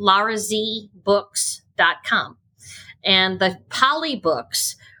website's laurazbooks.com. And the poly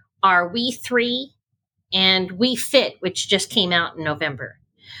books are We Three and We Fit, which just came out in November.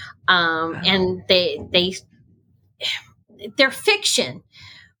 And they're fiction,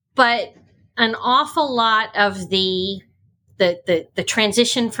 but an awful lot of the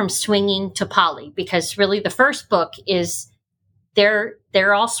transition from swinging to poly, because really the first book is they're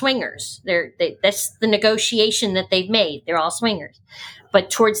all swingers. That's the negotiation that they've made. They're all swingers. But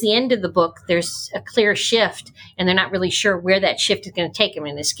towards the end of the book, there's a clear shift, and they're not really sure where that shift is going to take them.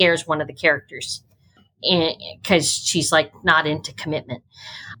 And it scares one of the characters because she's like not into commitment.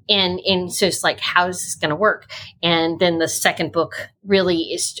 And so it's like, how is this going to work? And then the second book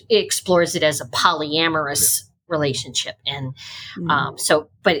really explores it as a polyamorous relationship. And So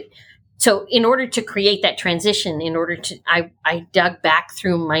in order to create that transition, I dug back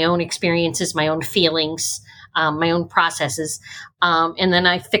through my own experiences, my own feelings, my own processes. And then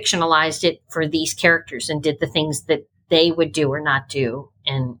I fictionalized it for these characters and did the things that they would do or not do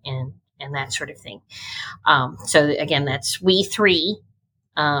and that sort of thing. So again, that's We Three.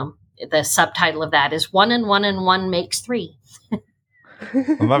 The subtitle of that is 1 and 1 and 1 makes 3.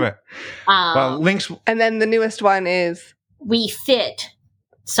 I love it. Well, links. And then the newest one is We Fit.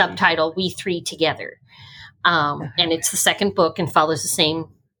 Subtitle We Three Together. And it's the second book and follows the same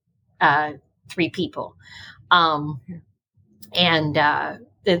 3 people. And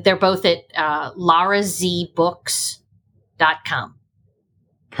they're both at larazbooks.com.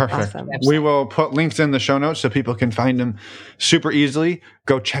 Perfect. Awesome. We will put links in the show notes so people can find them super easily.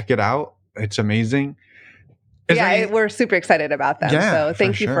 Go check it out. It's amazing. We're super excited about them. Yeah, so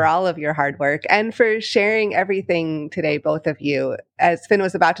thank you for all of your hard work and for sharing everything today, both of you. As Finn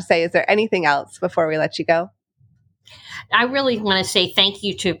was about to say, is there anything else before we let you go? I really want to say thank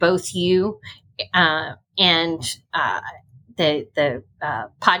you to both you and the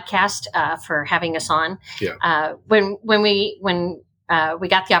podcast for having us on. Yeah. When we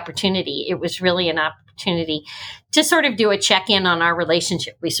got the opportunity, it was really an opportunity to sort of do a check-in on our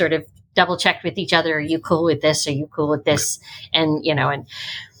relationship. We sort of double checked with each other. Are you cool with this? Are you cool with this? And,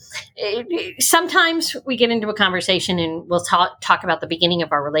 sometimes we get into a conversation and we'll talk about the beginning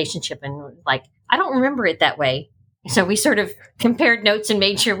of our relationship and like, I don't remember it that way. So we sort of compared notes and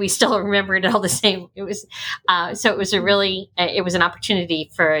made sure we still remembered it all the same. It was, it was an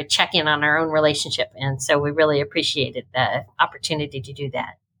opportunity for a check-in on our own relationship. And so we really appreciated the opportunity to do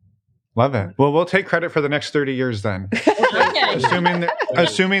that. Love it. Well, we'll take credit for the next 30 years then. Okay.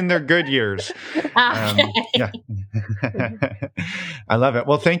 assuming they're good years. Yeah. I love it.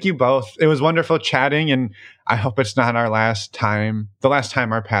 Well, thank you both. It was wonderful chatting, and I hope it's not the last time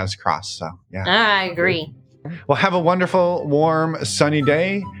our paths cross. So, yeah. I agree. Well, have a wonderful, warm, sunny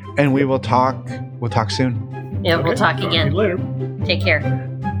day, and we will talk. We'll talk soon. Yeah, we'll talk again. Later. Take care.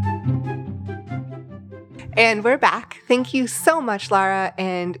 And we're back. Thank you so much, Lara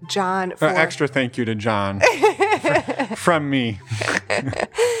and John. For Extra thank you to John from me.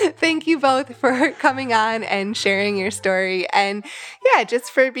 Thank you both for coming on and sharing your story. And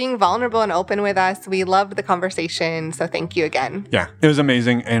just for being vulnerable and open with us. We loved the conversation. So thank you again. Yeah, it was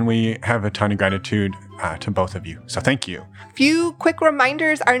amazing. And we have a ton of gratitude to both of you. So thank you. Few quick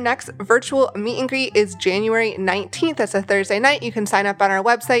reminders. Our next virtual meet and greet is January 19th. That's a Thursday night. You can sign up on our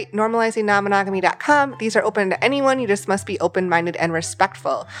website, normalizingnonmonogamy.com. These are open to anyone. You just must be open-minded and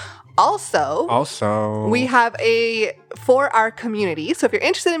respectful. Also, we have for our community. So if you're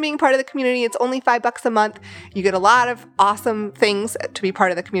interested in being part of the community, it's only $5 a month. You get a lot of awesome things to be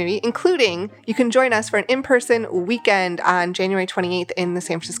part of the community, including you can join us for an in-person weekend on January 28th in the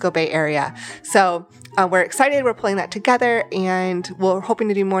San Francisco Bay Area. So we're excited. We're pulling that together, and we're hoping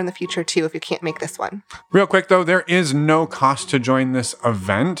to do more in the future too if you can't make this one. Real quick though, there is no cost to join this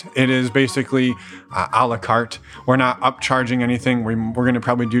event. It is basically a la carte. We're not upcharging anything. We're going to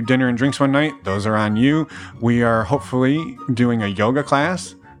probably do dinner and drinks one night. Those are on you. We are hopefully doing a yoga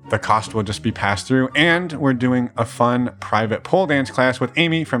class. The cost will just be passed through. And we're doing a fun private pole dance class with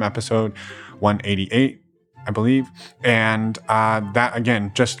Amy from episode 188, I believe. And that,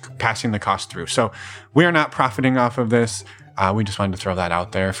 again, just passing the cost through. So we are not profiting off of this. We just wanted to throw that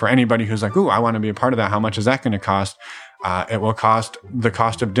out there for anybody who's like, ooh, I want to be a part of that. How much is that going to cost? It will cost the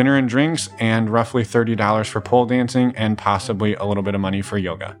cost of dinner and drinks and roughly $30 for pole dancing and possibly a little bit of money for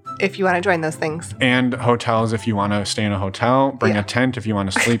yoga. If you want to join those things. And hotels if you want to stay in a hotel. Bring a tent if you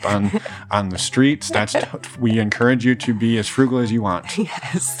want to sleep on the streets. We encourage you to be as frugal as you want.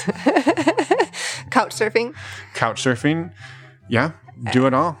 Yes. Couch surfing. Yeah. Do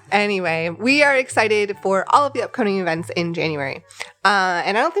it all. Anyway, we are excited for all of the upcoming events in January.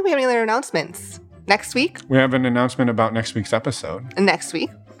 And I don't think we have any other announcements. Next week, we have an announcement about next week's episode. Next week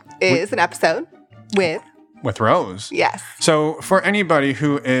is an episode with Rose. Yes. So for anybody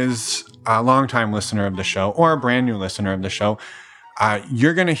who is a longtime listener of the show or a brand new listener of the show,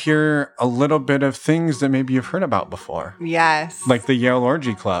 you're going to hear a little bit of things that maybe you've heard about before. Yes. Like the Yale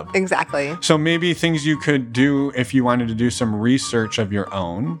Orgy Club. Exactly. So maybe things you could do if you wanted to do some research of your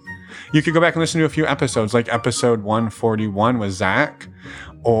own. You could go back and listen to a few episodes, like episode 141 with Zach.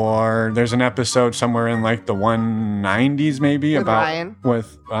 Or there's an episode somewhere in like the 190s maybe with about Ryan.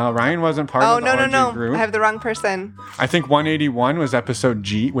 Ryan wasn't part of the orgy group. I have the wrong person. I think 181 was episode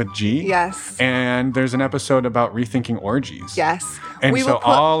G with G. Yes. And there's an episode about rethinking orgies. Yes. And so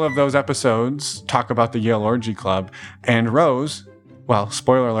all of those episodes talk about the Yale Orgy Club. And Rose, well,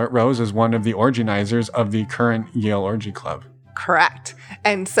 spoiler alert, Rose is one of the organizers of the current Yale Orgy Club. Correct.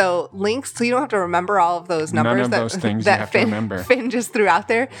 And so links, so you don't have to remember all of those numbers. None of those things you have to remember. Finn just threw out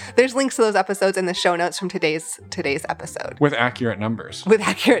there. There's links to those episodes in the show notes from today's episode. With accurate numbers.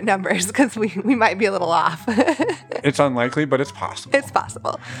 Because we might be a little off. It's unlikely, but it's possible. It's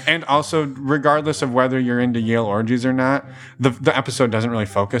possible. And also, regardless of whether you're into Yale orgies or not, the episode doesn't really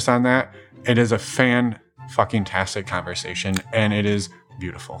focus on that. It is a fan-fucking-tastic conversation, and it is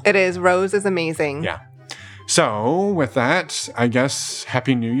beautiful. It is. Rose is amazing. Yeah. So, with that, I guess,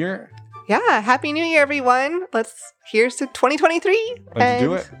 Happy New Year. Yeah, Happy New Year, everyone. Here's to 2023. Let's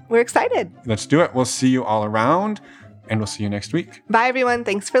do it. We're excited. Let's do it. We'll see you all around, and we'll see you next week. Bye, everyone.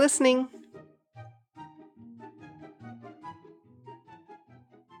 Thanks for listening.